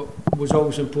 But it was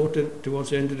always important towards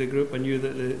the end of the group. I knew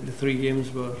that the 3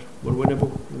 games were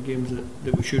winnable, the games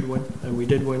that we should win, and we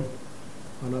did win.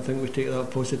 And I think we take that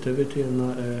positivity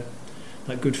and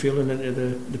that good feeling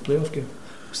into the playoff game.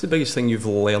 What's the biggest thing you've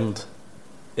learned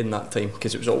in that time?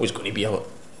 Because it was always going to be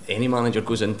any manager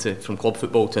goes into, from club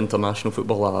football to international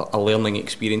football, a learning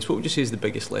experience. What would you say is the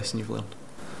biggest lesson you've learned?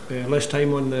 Less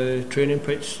time on the training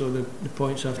pitch, so the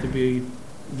points have to be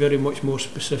very much more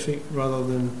specific rather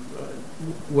than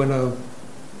when I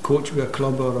coach with a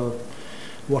club or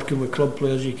working with club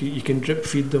players, you can drip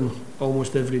feed them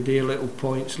almost every day, little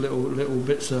points, little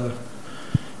bits of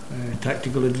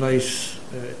tactical advice,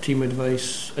 team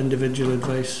advice, individual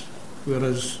advice.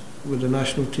 Whereas with the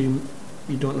national team,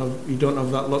 you don't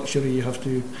have that luxury. You have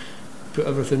to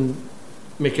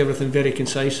make everything very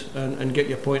concise and get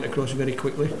your point across very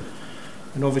quickly.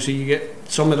 And obviously you get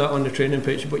some of that on the training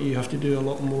pitch, but you have to do a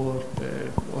lot more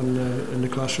in the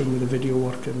classroom with the video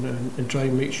work and try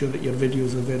and make sure that your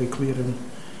videos are very clear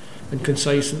and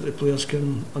concise that the players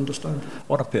can understand.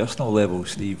 On a personal level,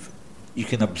 Steve, you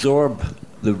can absorb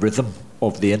the rhythm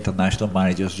of the international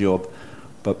manager's job,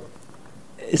 but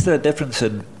is there a difference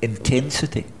in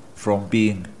intensity from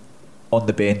being on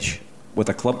the bench with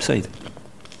a club side?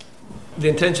 The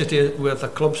intensity with a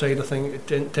club side, I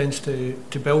think, it tends to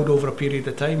build over a period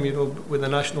of time. You know, with the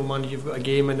national manager, you've got a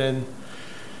game, and then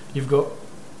you've got,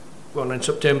 in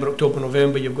September, October,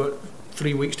 November, you've got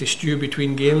 3 weeks to stew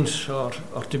between games, or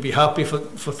to be happy for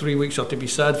 3 weeks, or to be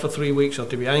sad for 3 weeks, or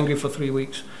to be angry for 3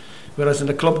 weeks. Whereas in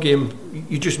the club game,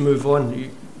 you just move on.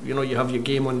 You know, you have your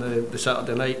game on the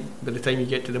Saturday night. By the time you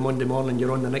get to the Monday morning,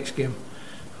 you're on the next game.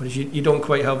 Whereas you don't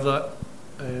quite have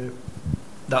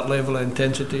that level of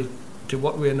intensity to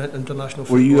work with in international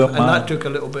football. Were you a man? And that took a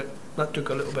little bit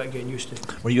getting used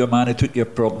to. Were you a man who took your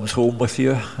problems home with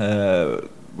you?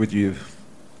 Would you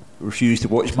refuse to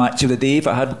watch Match of the Day if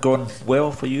it hadn't gone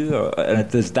well for you? And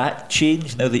does that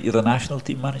change now that you're the national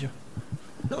team manager?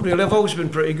 Not really. I've always been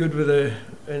pretty good with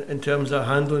in terms of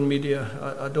handling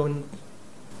media. I don't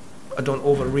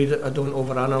overread it. I don't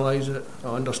overanalyze it. I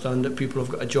understand that people have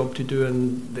got a job to do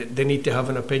and they need to have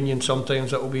an opinion.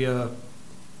 Sometimes that will be a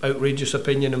outrageous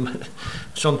opinion, and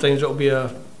sometimes it will be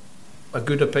a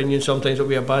good opinion. Sometimes it will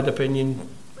be a bad opinion.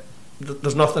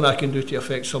 There's nothing I can do to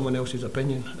affect someone else's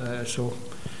opinion. So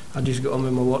I just get on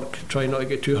with my work. Try not to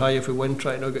get too high if we win.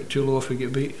 Try not to get too low if we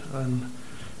get beat, and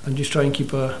just try and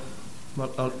keep a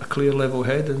clear level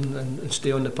head and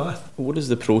stay on the path. What does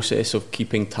the process of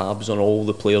keeping tabs on all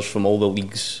the players from all the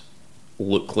leagues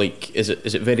look like? Is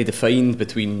it very defined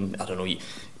between, I don't know,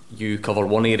 you cover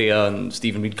one area and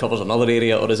Stephen Reid covers another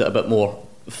area, or is it a bit more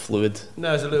fluid?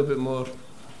 No, it's a little bit more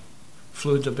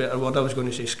fluid's a better word. I was going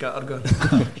to say scattergun.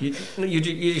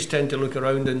 you just tend to look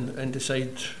around and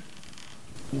decide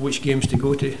which games to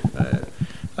go to.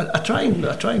 I try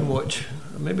and watch.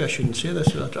 Maybe I shouldn't say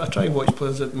this. I try and watch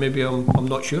players that maybe I'm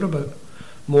not sure about,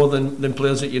 more than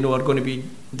players that you know are going to be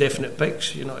definite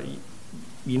picks. You know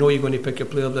you're going to pick a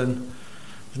player, then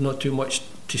there's not too much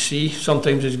to see.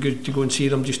 Sometimes it's good to go and see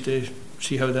them just to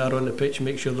see how they are on the pitch,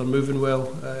 make sure they're moving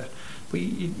well. But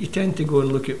you tend to go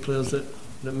and look at players that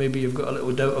maybe you've got a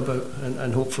little doubt about,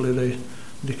 and hopefully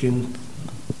they can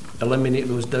eliminate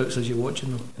those doubts as you're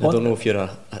watching them. I don't know if you're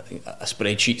a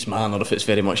spreadsheets man or if it's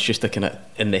very much just a kind of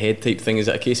in the head type thing. Is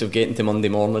it a case of getting to Monday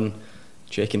morning,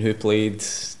 checking who played,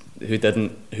 who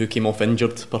didn't, who came off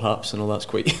injured perhaps? I know that's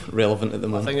quite relevant at the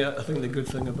moment. I think the good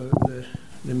thing about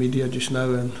the media just now,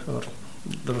 or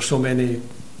there are so many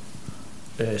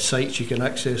sites you can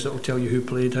access that will tell you who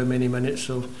played how many minutes,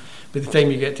 so by the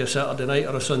time you get to a Saturday night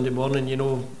or a Sunday morning, you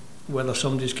know whether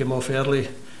somebody's come off early.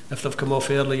 If they've come off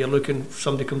early, you're looking, if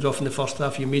somebody comes off in the first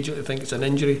half, you immediately think it's an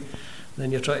injury. Then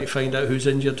you're trying to find out who's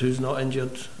injured, who's not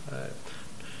injured.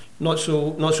 not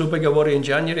so big a worry in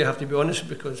January, I have to be honest,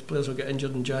 because players will get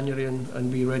injured in January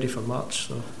and be ready for March,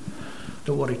 so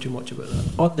don't worry too much about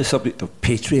that. On the subject of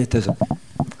patriotism,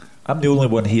 I'm the only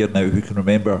one here now who can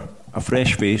remember a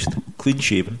fresh-faced,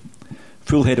 clean-shaven,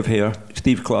 full head of hair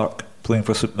Steve Clarke playing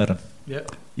for St Mirren.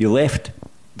 Yep. You left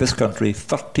this country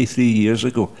 33 years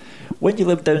ago. When you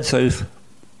lived down south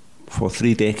for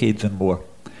 3 decades and more,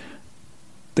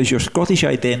 does your Scottish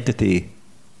identity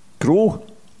grow,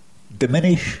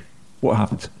 diminish? What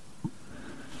happens?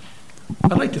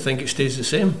 I'd like to think it stays the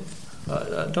same.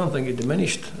 I don't think it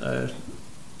diminished.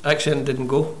 Accent didn't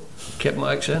go, kept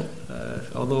my accent.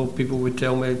 Although people would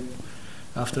tell me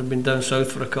after I've been down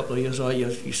south for a couple of years,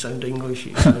 you sound English,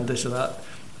 you sound this or that.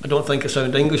 I don't think I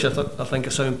sound English. I think I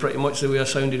sound pretty much the way I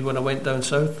sounded when I went down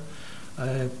south.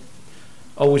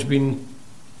 Always been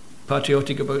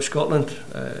patriotic about Scotland.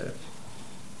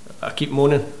 I keep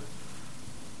moaning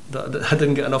that I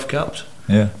didn't get enough caps.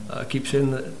 Yeah. I keep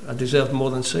saying that I deserved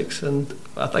more than 6, and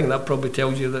I think that probably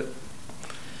tells you that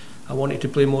I wanted to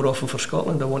play more often for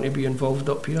Scotland. I want to be involved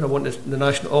up here. I wanted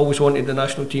always wanted the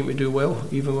national team to do well,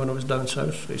 even when I was down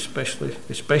south,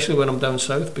 especially when I'm down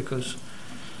south, because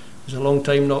there's a long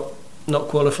time not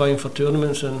qualifying for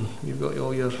tournaments, and you've got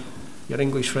all your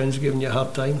English friends giving you a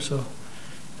hard time. So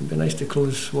it'd be nice to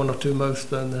close one or two mouths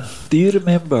down there. Do you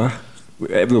remember?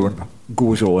 Everyone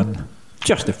goes on,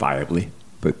 justifiably,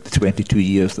 about the 22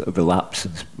 years that have elapsed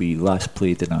since we last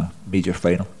played in a major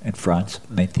final in France,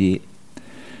 98.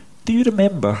 Do you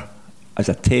remember, as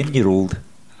a 10-year-old,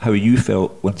 how you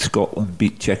felt when Scotland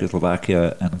beat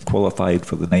Czechoslovakia and qualified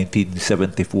for the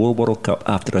 1974 World Cup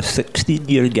after a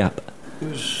 16-year gap? It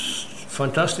was a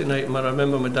fantastic night. I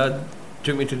remember my dad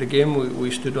took me to the game. We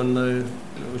stood on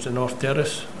it was the North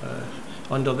Terrace,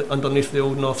 underneath the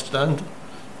old North Stand.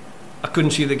 I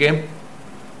couldn't see the game,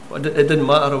 but it didn't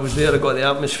matter. I was there. I got the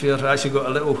atmosphere. I actually got a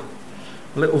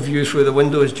little view through the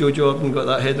window as Joe Jordan got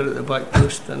that header at the back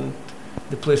post, and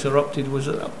the place erupted. Was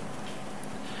it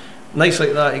nice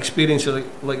like that? Experience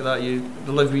like that, you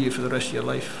live with you for the rest of your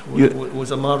life.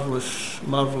 Was a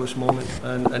marvellous moment,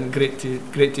 and great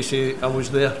to say I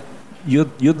was there.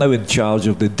 You're now in charge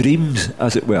of the dreams,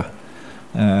 as it were.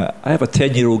 I have a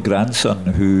 10-year-old grandson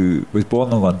who was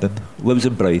born in London, lives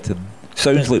in Brighton,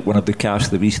 sounds like one of the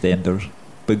cast of EastEnders,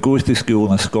 but goes to school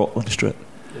in a Scotland strip.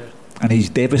 Yeah. And he's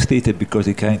devastated because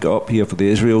he can't get up here for the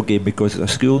Israel game because it's a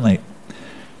school night.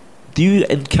 Do you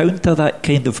encounter that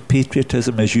kind of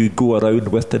patriotism as you go around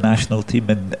with the national team,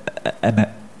 and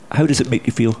how does it make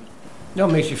you feel? No,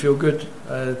 it makes you feel good.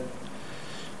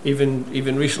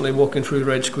 Even recently, walking through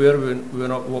Red Square, we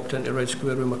walked into Red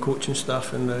Square with my coaching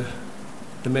staff, and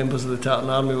the members of the Tartan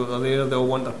Army were there. They all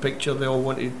want a picture. They all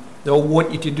want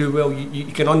you to do well.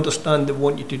 You can understand they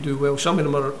want you to do well. Some of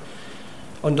them are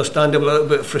understandably a little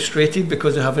bit frustrated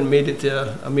because they haven't made it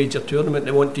to a major tournament.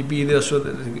 They want to be there so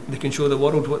that they can show the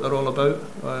world what they're all about,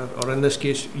 or in this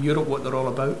case, Europe, what they're all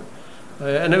about.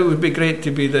 And it would be great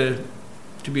to be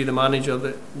the manager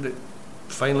that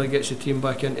finally gets the team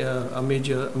back into a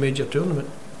major tournament.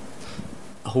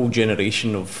 A whole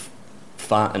generation of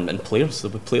fat and players.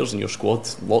 There'll be players in your squad,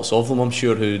 lots of them, I'm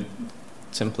sure, who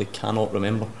simply cannot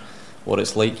remember what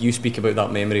it's like. You speak about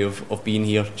that memory of being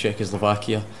here,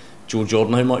 Czechoslovakia, Joe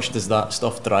Jordan. How much does that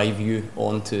stuff drive you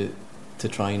on to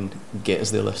try and get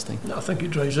us there this time? I think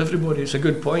it drives everybody. It's a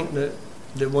good point that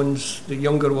the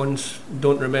younger ones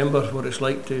don't remember what it's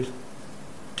like to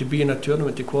be in a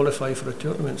tournament, to qualify for a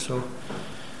tournament. So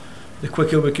the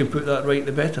quicker we can put that right,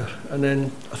 the better. And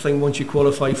then I think once you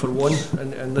qualify for one,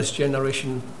 and this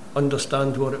generation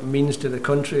understand what it means to the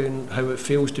country and how it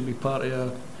feels to be part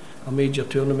of a major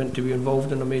tournament, to be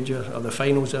involved in the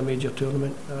finals of a major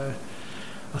tournament,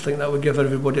 I think that would give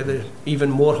everybody even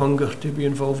more hunger to be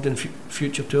involved in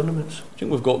future tournaments. I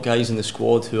think we've got guys in the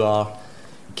squad who are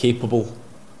capable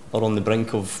or on the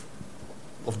brink of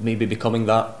maybe becoming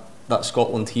that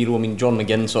Scotland hero. I mean, John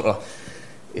McGinn sort of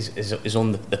is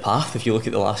on the path if you look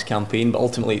at the last campaign, but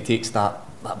ultimately it takes that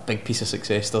big piece of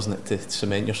success, doesn't it, to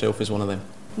cement yourself as one of them?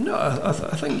 No, I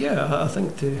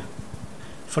think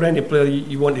for any player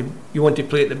you want to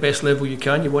play at the best level you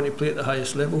can. You want to play at the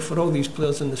highest level. For all these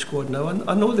players in the squad now,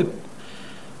 I know that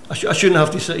I shouldn't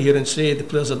have to sit here and say the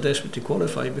players are desperate to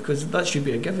qualify, because that should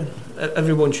be a given.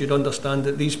 Everyone should understand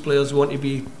that these players want to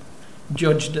be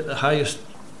judged at the highest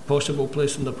possible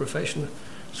place in their profession.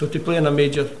 So to play in a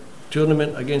major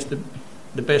tournament against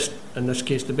the best, in this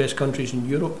case the best countries in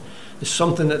Europe, is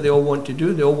something that they all want to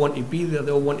do. They all want to be there.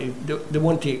 They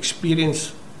want to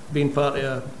experience being part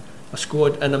of a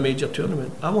squad in a major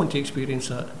tournament. I want to experience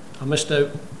that. I missed out.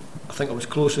 I think I was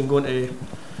close in going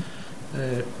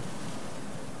to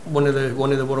one of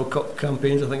the World Cup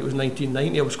campaigns, I think it was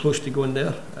 1990, I was close to going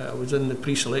there. I was in the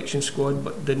pre-selection squad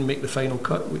but didn't make the final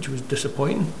cut, which was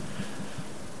disappointing.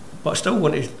 But I still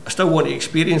want to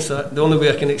experience that. The only way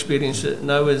I can experience it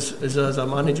now is as a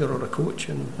manager or a coach,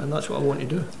 and that's what I want to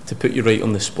do. To put you right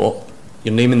on the spot,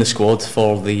 you're naming the squad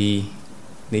for the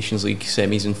Nations League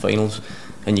semis and finals,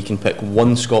 and you can pick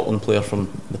one Scotland player from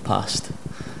the past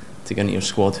to get into your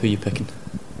squad. Who are you picking?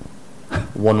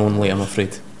 One only, I'm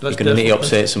afraid. You're going to need to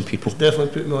upset some people.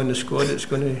 Definitely put me on the squad. It's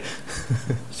going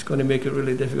to make it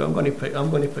really difficult. I'm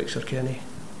going to pick Sir Kenny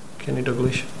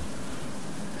Dalglish,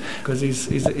 because he's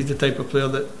the type of player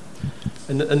that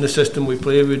in the system we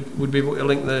play would be able to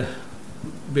link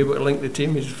the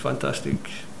team. He's a fantastic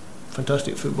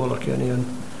footballer, Kenny,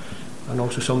 and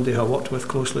also somebody I worked with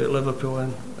closely at Liverpool,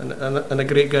 and a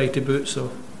great guy to boot.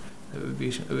 So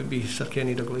it would be Sir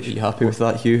Kenny Dalglish. Are you happy with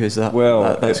that, Hugh? Is that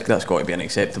that's got to be an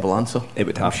acceptable answer? It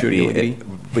would have to be.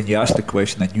 When you asked the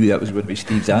question, I knew that was going to be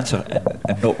Steve's answer,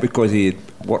 and not because he had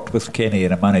worked with Kenny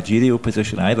in a managerial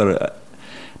position either.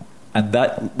 And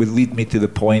that would lead me to the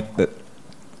point that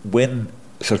when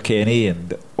Sir Kenny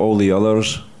and all the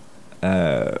others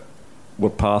were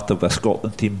part of a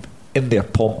Scotland team in their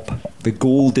pomp, the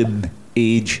golden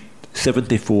age,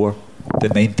 74 to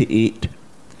 98,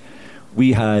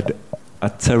 we had a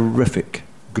terrific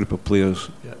group of players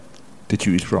to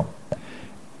choose from.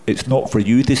 It's not for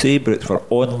you to say, but it's for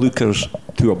onlookers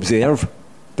to observe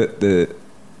that the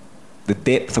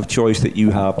depth of choice that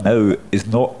you have now is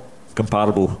not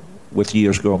comparable with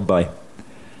years gone by.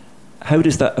 How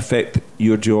does that affect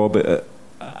your job,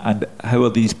 and how are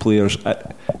these players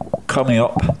coming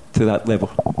up to that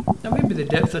level? Now, maybe the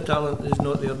depth of talent is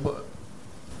not there, but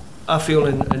I feel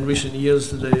in recent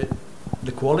years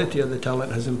the quality of the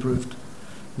talent has improved.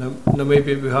 Now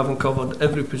maybe we haven't covered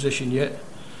every position yet,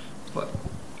 but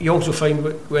you also find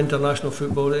with international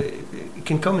football it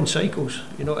can come in cycles,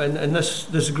 you know, and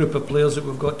this group of players that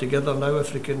we've got together now,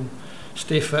 if they can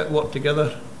stay fit, work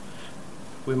together,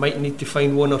 we might need to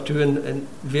find one or two in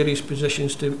various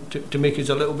positions to make us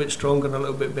a little bit stronger and a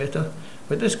little bit better.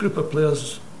 But this group of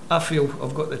players, I feel,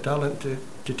 have got the talent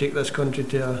to take this country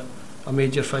to a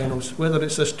major finals. Whether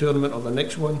it's this tournament or the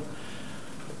next one,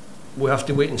 we have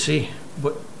to wait and see.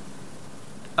 But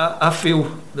I feel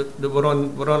that we're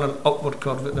on an upward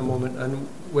curve at the moment, and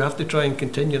we have to try and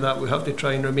continue that. We have to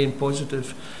try and remain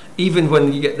positive, even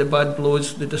when you get the bad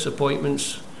blows, the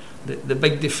disappointments, the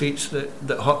big defeats that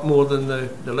hurt more than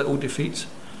the little defeats.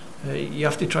 You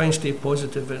have to try and stay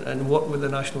positive and work with the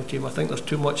national team. I think there's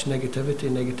too much negativity,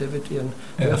 and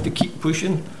we have to keep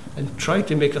pushing and try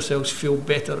to make ourselves feel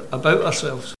better about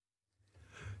ourselves.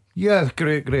 Yeah,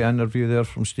 great interview there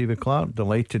from Stevie Clarke.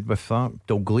 Delighted with that.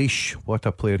 Dalglish, what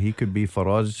a player he could be for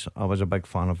us. I was a big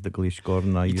fan of Dalglish,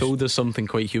 Gordon. You told us something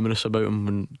quite humorous about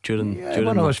him during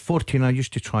when I was 14, I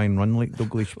used to try and run like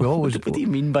Dalglish. What do you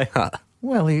mean by that?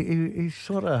 Well, he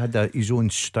sort of had his own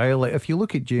style. Like, if you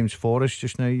look at James Forrest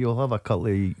just now, you'll have a couple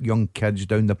of young kids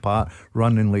down the park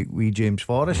running like wee James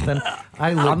Forrest. And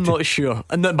I'm not sure.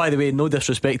 And by the way, no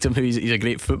disrespect to him, he's a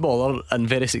great footballer and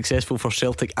very successful for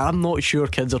Celtic. I'm not sure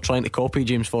kids are trying to copy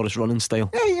James Forrest's running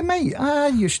style. Yeah, you might. I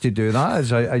used to do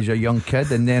that as a young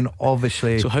kid, and then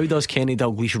obviously. So how does Kenny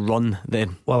Dalglish run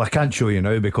then? Well, I can't show you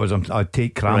now because I'd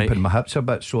take cramp and my hips are a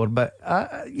bit sore. But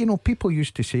people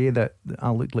used to say that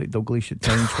I looked like Dalglish at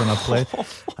times when I played,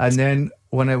 and then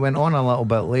when I went on a little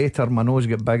bit later, my nose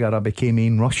got bigger. I became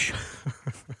Ian Rush.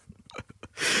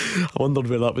 I wondered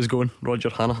where that was going, Roger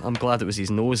Hannah. I'm glad it was his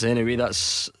nose anyway,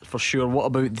 that's for sure. What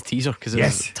about the teaser? Because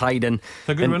it's tied in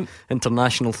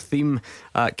international theme.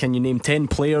 Can you name 10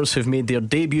 players who've made their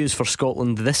debuts for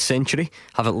Scotland this century,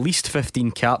 have at least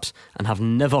 15 caps, and have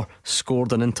never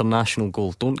scored an international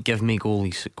goal? Don't give me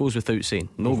goalies, it goes without saying.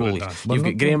 No goalies. You've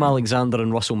got Graham Alexander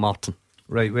and Russell Martin.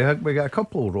 Right, we got a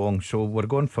couple wrong, so we're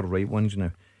going for right ones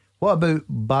now. What about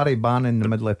Barry Bannon in the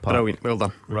middle of the park? Brilliant, well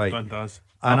done. Right.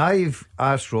 And I've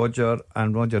asked Roger,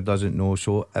 and Roger doesn't know,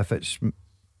 so if it's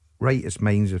right, it's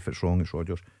mine. If it's wrong, it's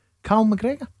Roger's. Cal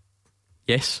McGregor.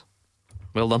 Yes,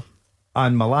 well done.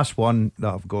 And my last one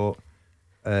that I've got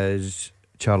is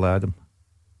Charlie Adam.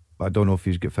 But I don't know if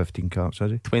he's got 15 caps,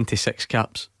 has he? 26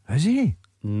 caps. Is he?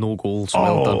 No goals,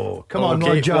 well done. Come on,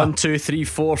 Roger. 1, 2, 3,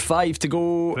 4, 5 to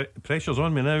go. Pressure's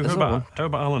on me now. How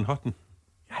about Alan Hutton?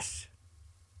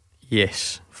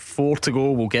 Yes, 4 to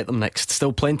go. We'll get them next.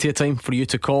 Still plenty of time for you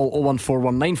to call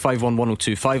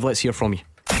 01419511025. Let's hear from you.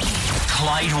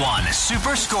 Clyde One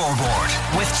Super Scoreboard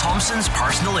with Thompson's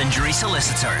personal injury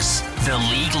solicitors, the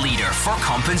league leader for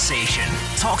compensation.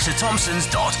 Talk to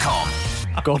Thompsons.com.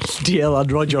 Gordon DL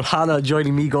and Roger Hannah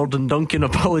joining me, Gordon Duncan.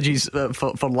 Apologies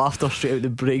for laughter straight out the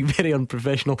break. Very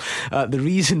unprofessional. The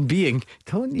reason being,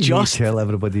 don't you tell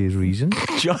everybody his reason?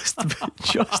 Just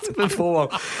before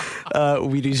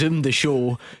we resumed the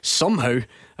show, somehow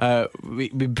we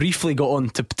briefly got on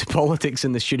to politics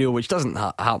in the studio, which doesn't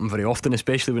happen very often,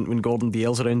 especially when Gordon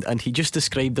DL's around, and he just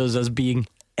described us as being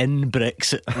in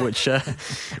Brexit, which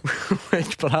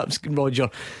perhaps, Roger,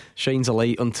 shines a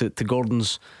light onto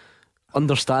Gordon's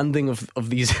understanding of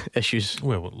these issues.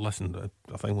 Well, listen,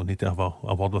 I think we'll need to have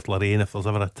a word with Lorraine. If there's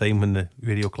ever a time when the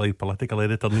Radio Clyde political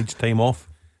editor needs time off,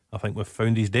 I think we've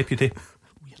found his deputy.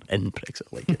 We're in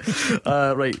Brexit, like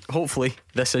it. Right, hopefully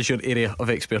this is your area of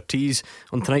expertise.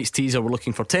 On tonight's teaser, we're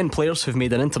looking for 10 players who've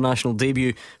made an international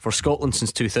debut for Scotland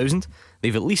since 2000.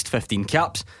 They've at least 15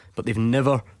 caps, but they've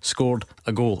never scored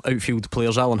a goal. Outfield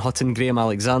players: Alan Hutton, Graham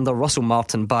Alexander, Russell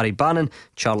Martin, Barry Bannon,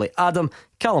 Charlie Adam,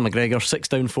 Callum McGregor. 6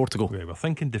 down, 4 to go. Right, we're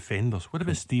thinking defenders. What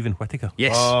about Stephen Whittaker?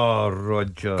 Yes. Oh,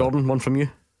 Roger. Gordon, one from you?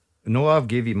 No, I've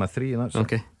gave you my 3 and that's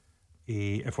okay.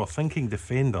 If we're thinking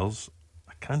defenders,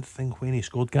 I can't think when he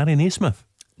scored. Gary Naismith?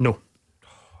 No.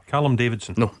 Callum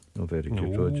Davidson? No. Oh, very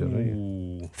good, Roger.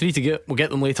 Right. 3 to get. We'll get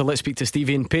them later. Let's speak to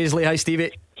Stevie in Paisley. Hi,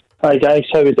 Stevie. Hi guys,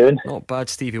 how we doing? Not bad,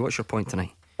 Stevie. What's your point tonight?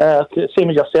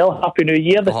 Same as yourself. Happy New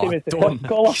Year. The same as the don't. first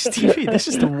caller. Stevie, this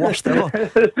is the worst ever.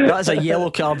 That is a yellow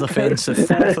card offence. The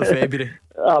 4th of February.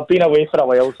 I've been away for a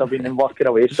while, so I've been working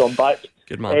away, so I'm back.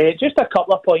 Good man. Just a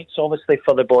couple of points, obviously,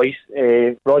 for the boys.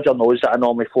 Roger knows that I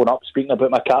normally phone up speaking about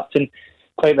my captain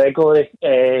quite regularly,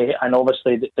 and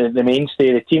obviously the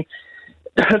mainstay of the team.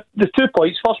 The 2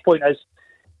 points. First point is,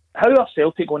 how are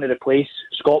Celtic going to replace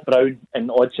Scott Brown and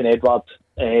Odsonne Edouard?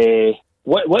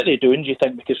 What are they doing, do you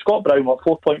think? Because Scott Brown,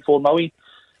 4.4 million,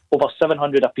 over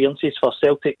 700 appearances for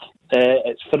Celtic.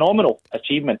 It's phenomenal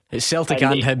achievement. It's Celtic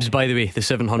and Hibs, by the way, the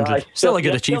 700. Still a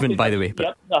good achievement, by the way.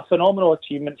 But a phenomenal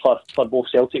achievement for both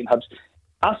Celtic and Hibs.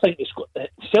 I think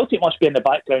Celtic must be in the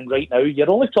background right now.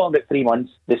 You're only talking about 3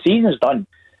 months. The season's done.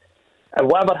 And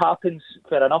whatever happens,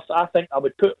 fair enough. I think I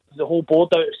would put the whole board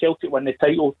out if Celtic win the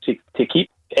title to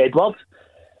keep Edward.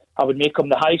 I would make him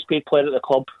the highest paid player at the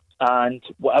club, and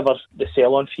whatever the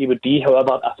sell-on fee would be.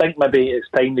 However, I think maybe it's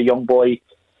time the young boy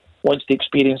wants to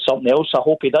experience something else. I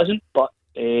hope he doesn't, but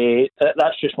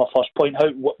that's just my first point.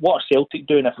 What are Celtic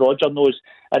doing if Roger knows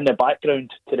in the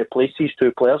background to replace these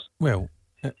 2 players? Well,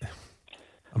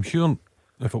 I'm sure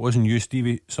if it wasn't you,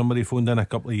 Stevie, somebody phoned in a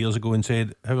couple of years ago and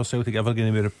said, how are Celtic ever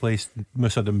going to be replaced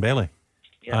Moussa Dembele?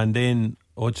 Yeah. And then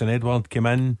Odsonne Edouard came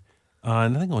in,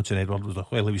 and I think Odsonne Edouard was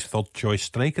he was third choice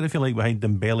striker, if you like, behind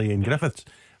Dembele and Griffiths,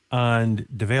 and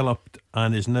developed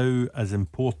and is now as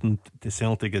important to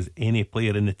Celtic as any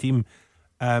player in the team.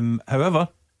 However,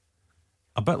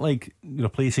 a bit like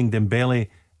replacing Dembele,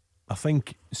 I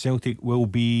think Celtic will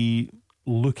be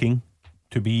looking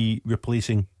to be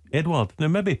replacing Edouard. Now,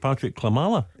 maybe Patrick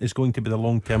Klimala is going to be the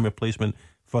long-term replacement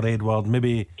for Edouard.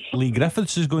 Maybe Lee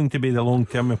Griffiths is going to be the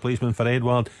long-term replacement for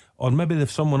Edouard, or maybe they've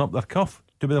someone up their cuff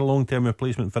to be the long-term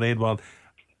replacement for Edouard.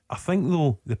 I think,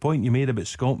 though, the point you made about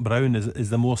Scott Brown is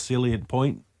the more salient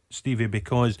point, Stevie,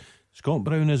 because Scott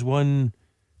Brown has won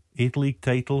 8 league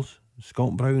titles.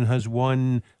 Scott Brown has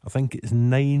won, I think it's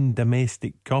 9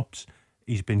 domestic cups.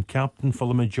 He's been captain for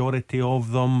the majority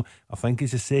of them. I think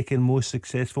he's the second most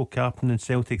successful captain in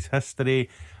Celtic's history,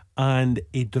 and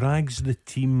he drags the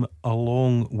team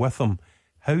along with him.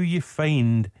 How you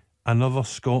find another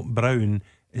Scott Brown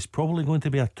is probably going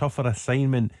to be a tougher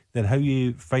assignment than how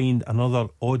you find another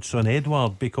Odsonne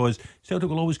Edouard, because Celtic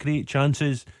will always create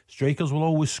chances. Strikers will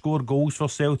always score goals for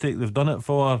Celtic. They've done it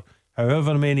for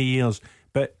however many years.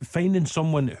 But finding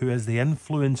someone who has the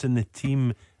influence in the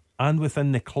team and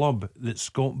within the club that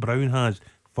Scott Brown has,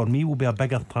 for me, will be a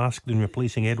bigger task than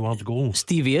replacing Edouard's goals.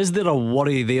 Stevie, is there a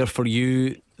worry there for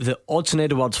you that Odsonne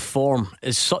Edouard's form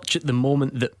is such at the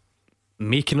moment that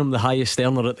making him the highest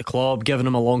earner at the club, giving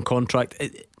him a long contract,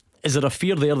 is there a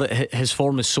fear there that his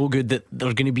form is so good that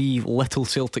there's going to be little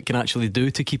Celtic can actually do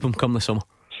to keep him come the summer?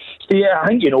 Yeah, I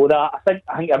think you know that.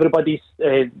 I think everybody's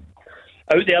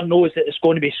out there knows that it's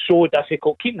going to be so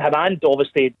difficult keeping him and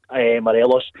obviously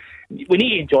Morelos. We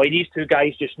need to enjoy these 2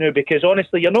 guys just now, because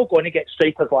honestly you're not going to get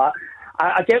strikers like that.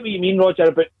 I get what you mean, Roger,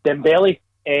 about Dembele.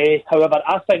 However,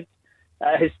 I think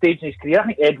at his stage in his career, I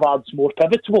think Edouard's more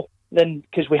pivotal than,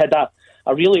 because we had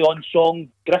a really on-song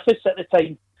Griffiths at the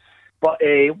time. But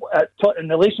in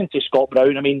relation to Scott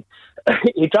Brown, I mean,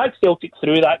 he dragged Celtic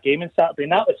through that game on Saturday,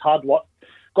 and that was hard work.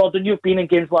 Gordon, you've been in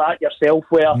games like that yourself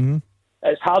where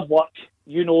it's hard work.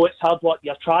 You know it's hard work.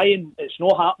 You're trying. It's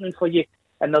not happening for you.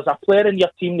 And there's a player in your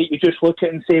team that you just look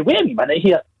at and say, wait a minute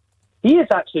here. he is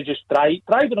actually just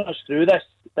driving us through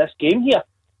this game here.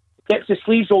 Gets his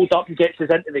sleeves rolled up and gets us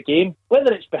into the game,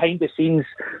 whether it's behind the scenes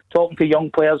talking to young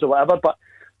players or whatever. But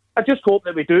I just hope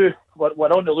that we're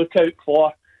on the lookout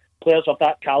for players of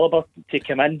that calibre to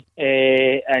come in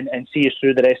and see us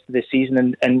through the rest of the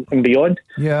season and beyond.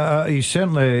 Yeah, he's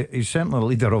certainly a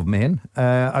leader of men.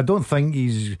 I don't think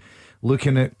he's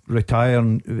looking at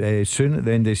retiring soon at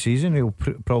the end of the season. He'll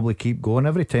probably keep going.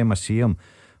 Every time I see him,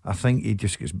 I think he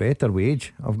just gets better with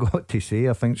age, I've got to say.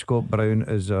 I think Scott Brown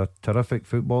is a terrific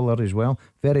footballer as well.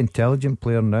 Very intelligent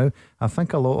player now. I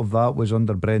think a lot of that was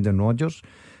under Brendan Rodgers.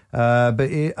 But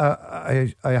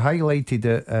I highlighted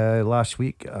it last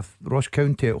week. Ross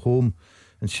County at home,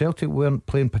 and Celtic weren't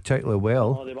playing particularly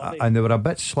well, and they were a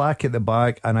bit slack at the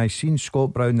back. And I seen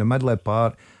Scott Brown in the middle of the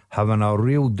park having a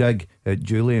real dig at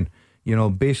Julian,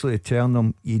 basically telling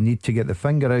them, you need to get the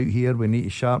finger out here, we need to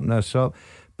sharpen this up.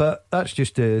 But that's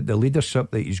just the leadership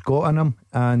that he's got in him,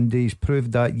 and he's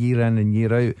proved that year in and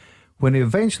year out. When he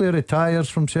eventually retires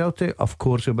from Celtic, of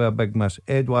course it'll be a big miss.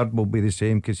 Edward will be the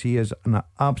same, because he is an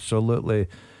absolutely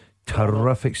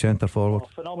terrific centre forward.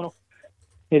 Phenomenal.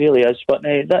 He really is. But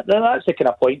that's the kind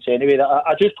of points anyway.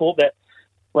 I just hope that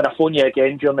when I phone you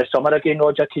again during the summer again,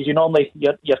 Roger, because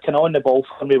you're kind of on the ball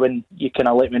for me when you kind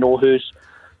of let me know who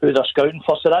they're scouting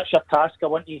for. So that's your task. I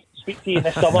want to speak to you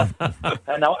this summer,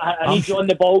 and I need you on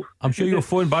the ball. I'm sure you'll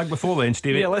phone back before then,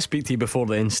 Stevie. Yeah, let's speak to you before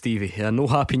then, Stevie. No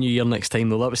Happy New Year next time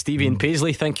though. That was Stevie and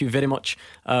Paisley. Thank you very much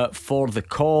for the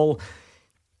call.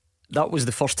 That was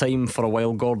the first time for a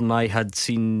while, Gordon, I had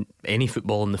seen any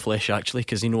football in the flesh, actually,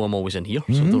 because I'm always in here,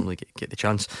 so I don't really get the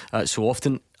chance so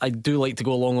often. I do like to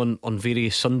go along on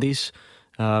various Sundays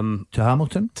to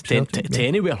Hamilton, to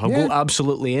anywhere. I'll go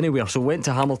absolutely anywhere. So went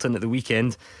to Hamilton at the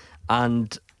weekend,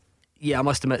 and I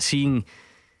must admit, seeing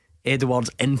Edouard's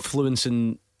influence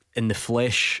in the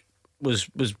flesh was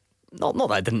not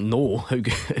that I didn't know how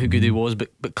good he was,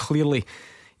 but clearly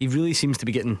he really seems to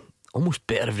be getting almost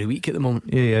better every week at the moment.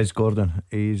 Yeah, he is, Gordon.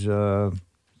 He's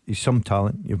some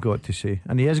talent, you've got to say,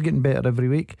 and he is getting better every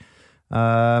week.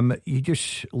 You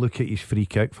just look at his free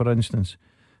kick, for instance.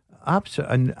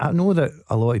 Absolutely, and I know that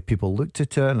a lot of people looked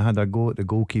at it and had a go at the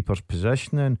goalkeeper's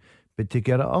positioning, but to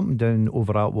get it up and down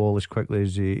over that wall as quickly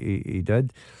as he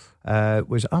did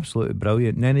was absolutely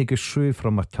brilliant. And then he goes through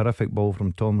from a terrific ball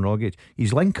from Tom Rogic.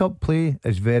 His link-up play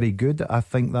is very good. I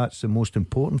think that's the most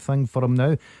important thing for him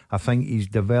now. I think he's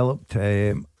developed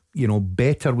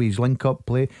better with his link-up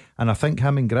play, and I think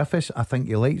him and Griffiths, I think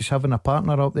he likes having a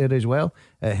partner up there as well.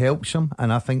 It helps him,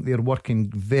 and I think they're working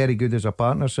very good as a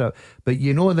partnership. But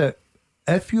you know that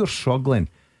if you're struggling,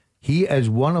 he is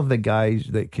one of the guys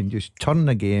that can just turn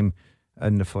the game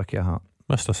in the flick of a hat.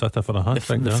 Mr. Sitter for a hat.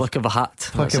 The flick of a hat.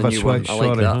 Flick of a switch. I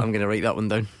like that. I'm going to write that one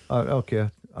down. Okay.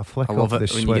 A flick I love of it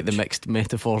the when switch. you get the mixed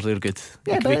metaphors. They're good.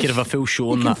 Yeah, we could have a full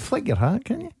show on you that. can flick your hat,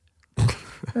 can you?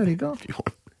 There you go.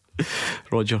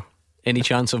 Roger, any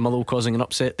chance of Motherwell causing an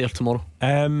upset there tomorrow?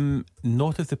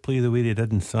 Not if they play the way they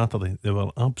did on Saturday. They were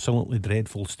absolutely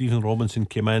dreadful. Stephen Robinson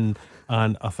came in,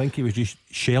 and I think he was just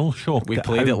shell shocked. We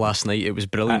played it last night. It was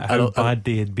brilliant. How bad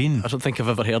they had been. I don't think I've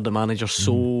ever heard the manager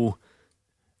so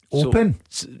open.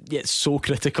 So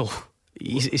critical.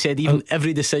 He said even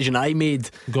every decision I made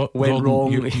went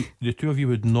wrong. The two of you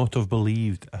would not have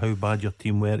believed how bad your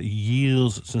team were.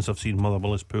 Years since I've seen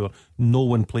Motherwell as poor. No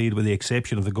one played, with the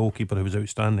exception of the goalkeeper, who was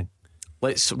outstanding.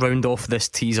 Let's round off this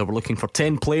teaser. We're looking for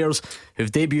 10 players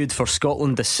who've debuted for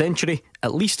Scotland this century,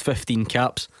 at least 15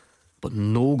 caps, but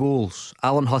no goals.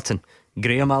 Alan Hutton,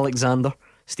 Graham Alexander,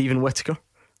 Stephen Whittaker,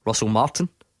 Russell Martin,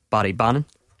 Barry Bannon,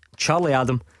 Charlie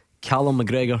Adam, Callum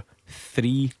McGregor.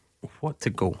 3 to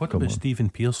go. What about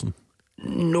Stephen Pearson?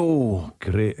 No.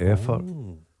 Great effort.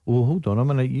 Oh, hold on a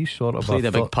minute. You sort of played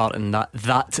a big part in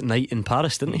that night in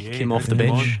Paris, didn't he? Yeah, came off the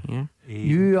bench. Yeah.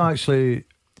 You actually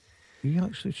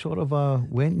sort of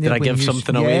went there. Did I give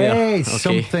something away there? Yes,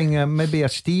 something. Maybe a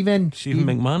Stephen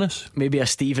McManus. Maybe a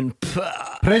Stephen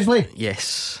Presley.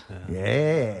 Yes.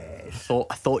 Yes.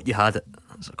 I thought you had it.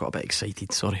 So I got a bit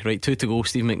excited. Sorry. Right, 2 to go.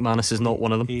 Stephen McManus is not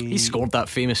one of them. He scored that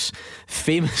famous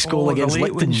goal against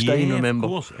Liechtenstein. Remember?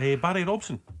 Of course. Barry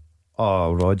Robson.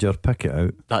 Oh, Roger, pick it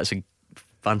out. That's a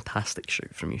fantastic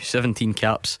shout from you. 17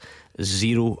 caps,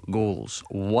 0 goals,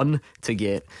 1 to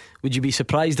get. Would you be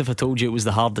surprised if I told you it was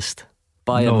the hardest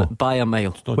by a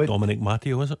mile? It's not Dominic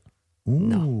Matteo, is it? Ooh.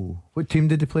 No. What team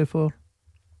did he play for?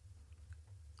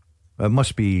 It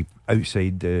must be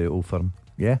outside Old Firm.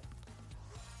 Yeah.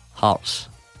 Hearts.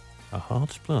 A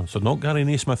Hearts player. So not Gary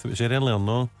Naismith, it was there earlier,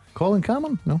 no. Colin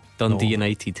Cameron? No. Dundee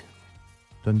United.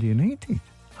 Dundee United.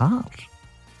 Hearts.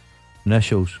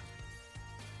 Initials.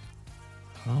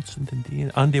 Hearts and Dundee.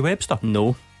 Andy Webster?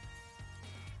 No.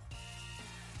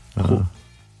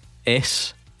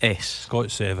 SS.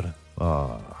 Scott Severin.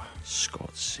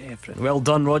 Scott Severin. Well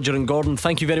done, Roger and Gordon.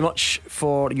 Thank you very much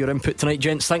for your input tonight,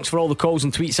 gents. Thanks for all the calls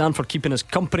and tweets and for keeping us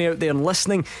company out there and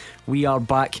listening. We are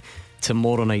back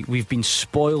tomorrow night. We've been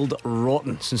spoiled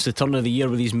rotten since the turn of the year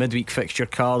with these midweek fixture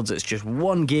cards. It's just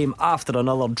one game after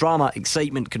another. Drama,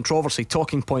 excitement, controversy,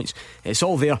 talking points. It's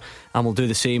all there, and we'll do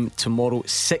the same tomorrow.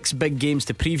 6 big games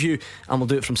to preview, and we'll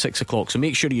do it from 6 o'clock. So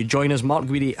make sure you join us. Mark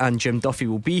Guidi and Jim Duffy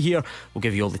will be here. We'll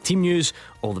give you all the team news,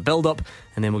 all the build up,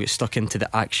 and then we'll get stuck into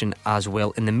the action as well.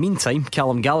 In the meantime,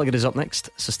 Callum Gallagher is up next,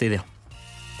 so stay there.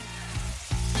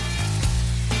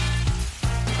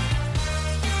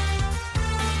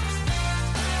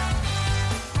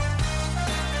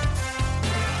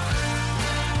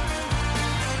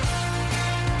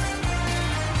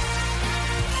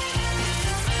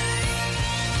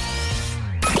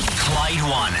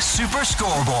 Super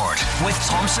Scoreboard with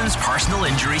Thompson's personal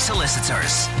injury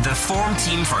solicitors, the form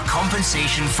team for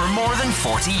compensation for more than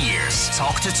 40 years.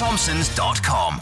 Talk to Thompsons.com.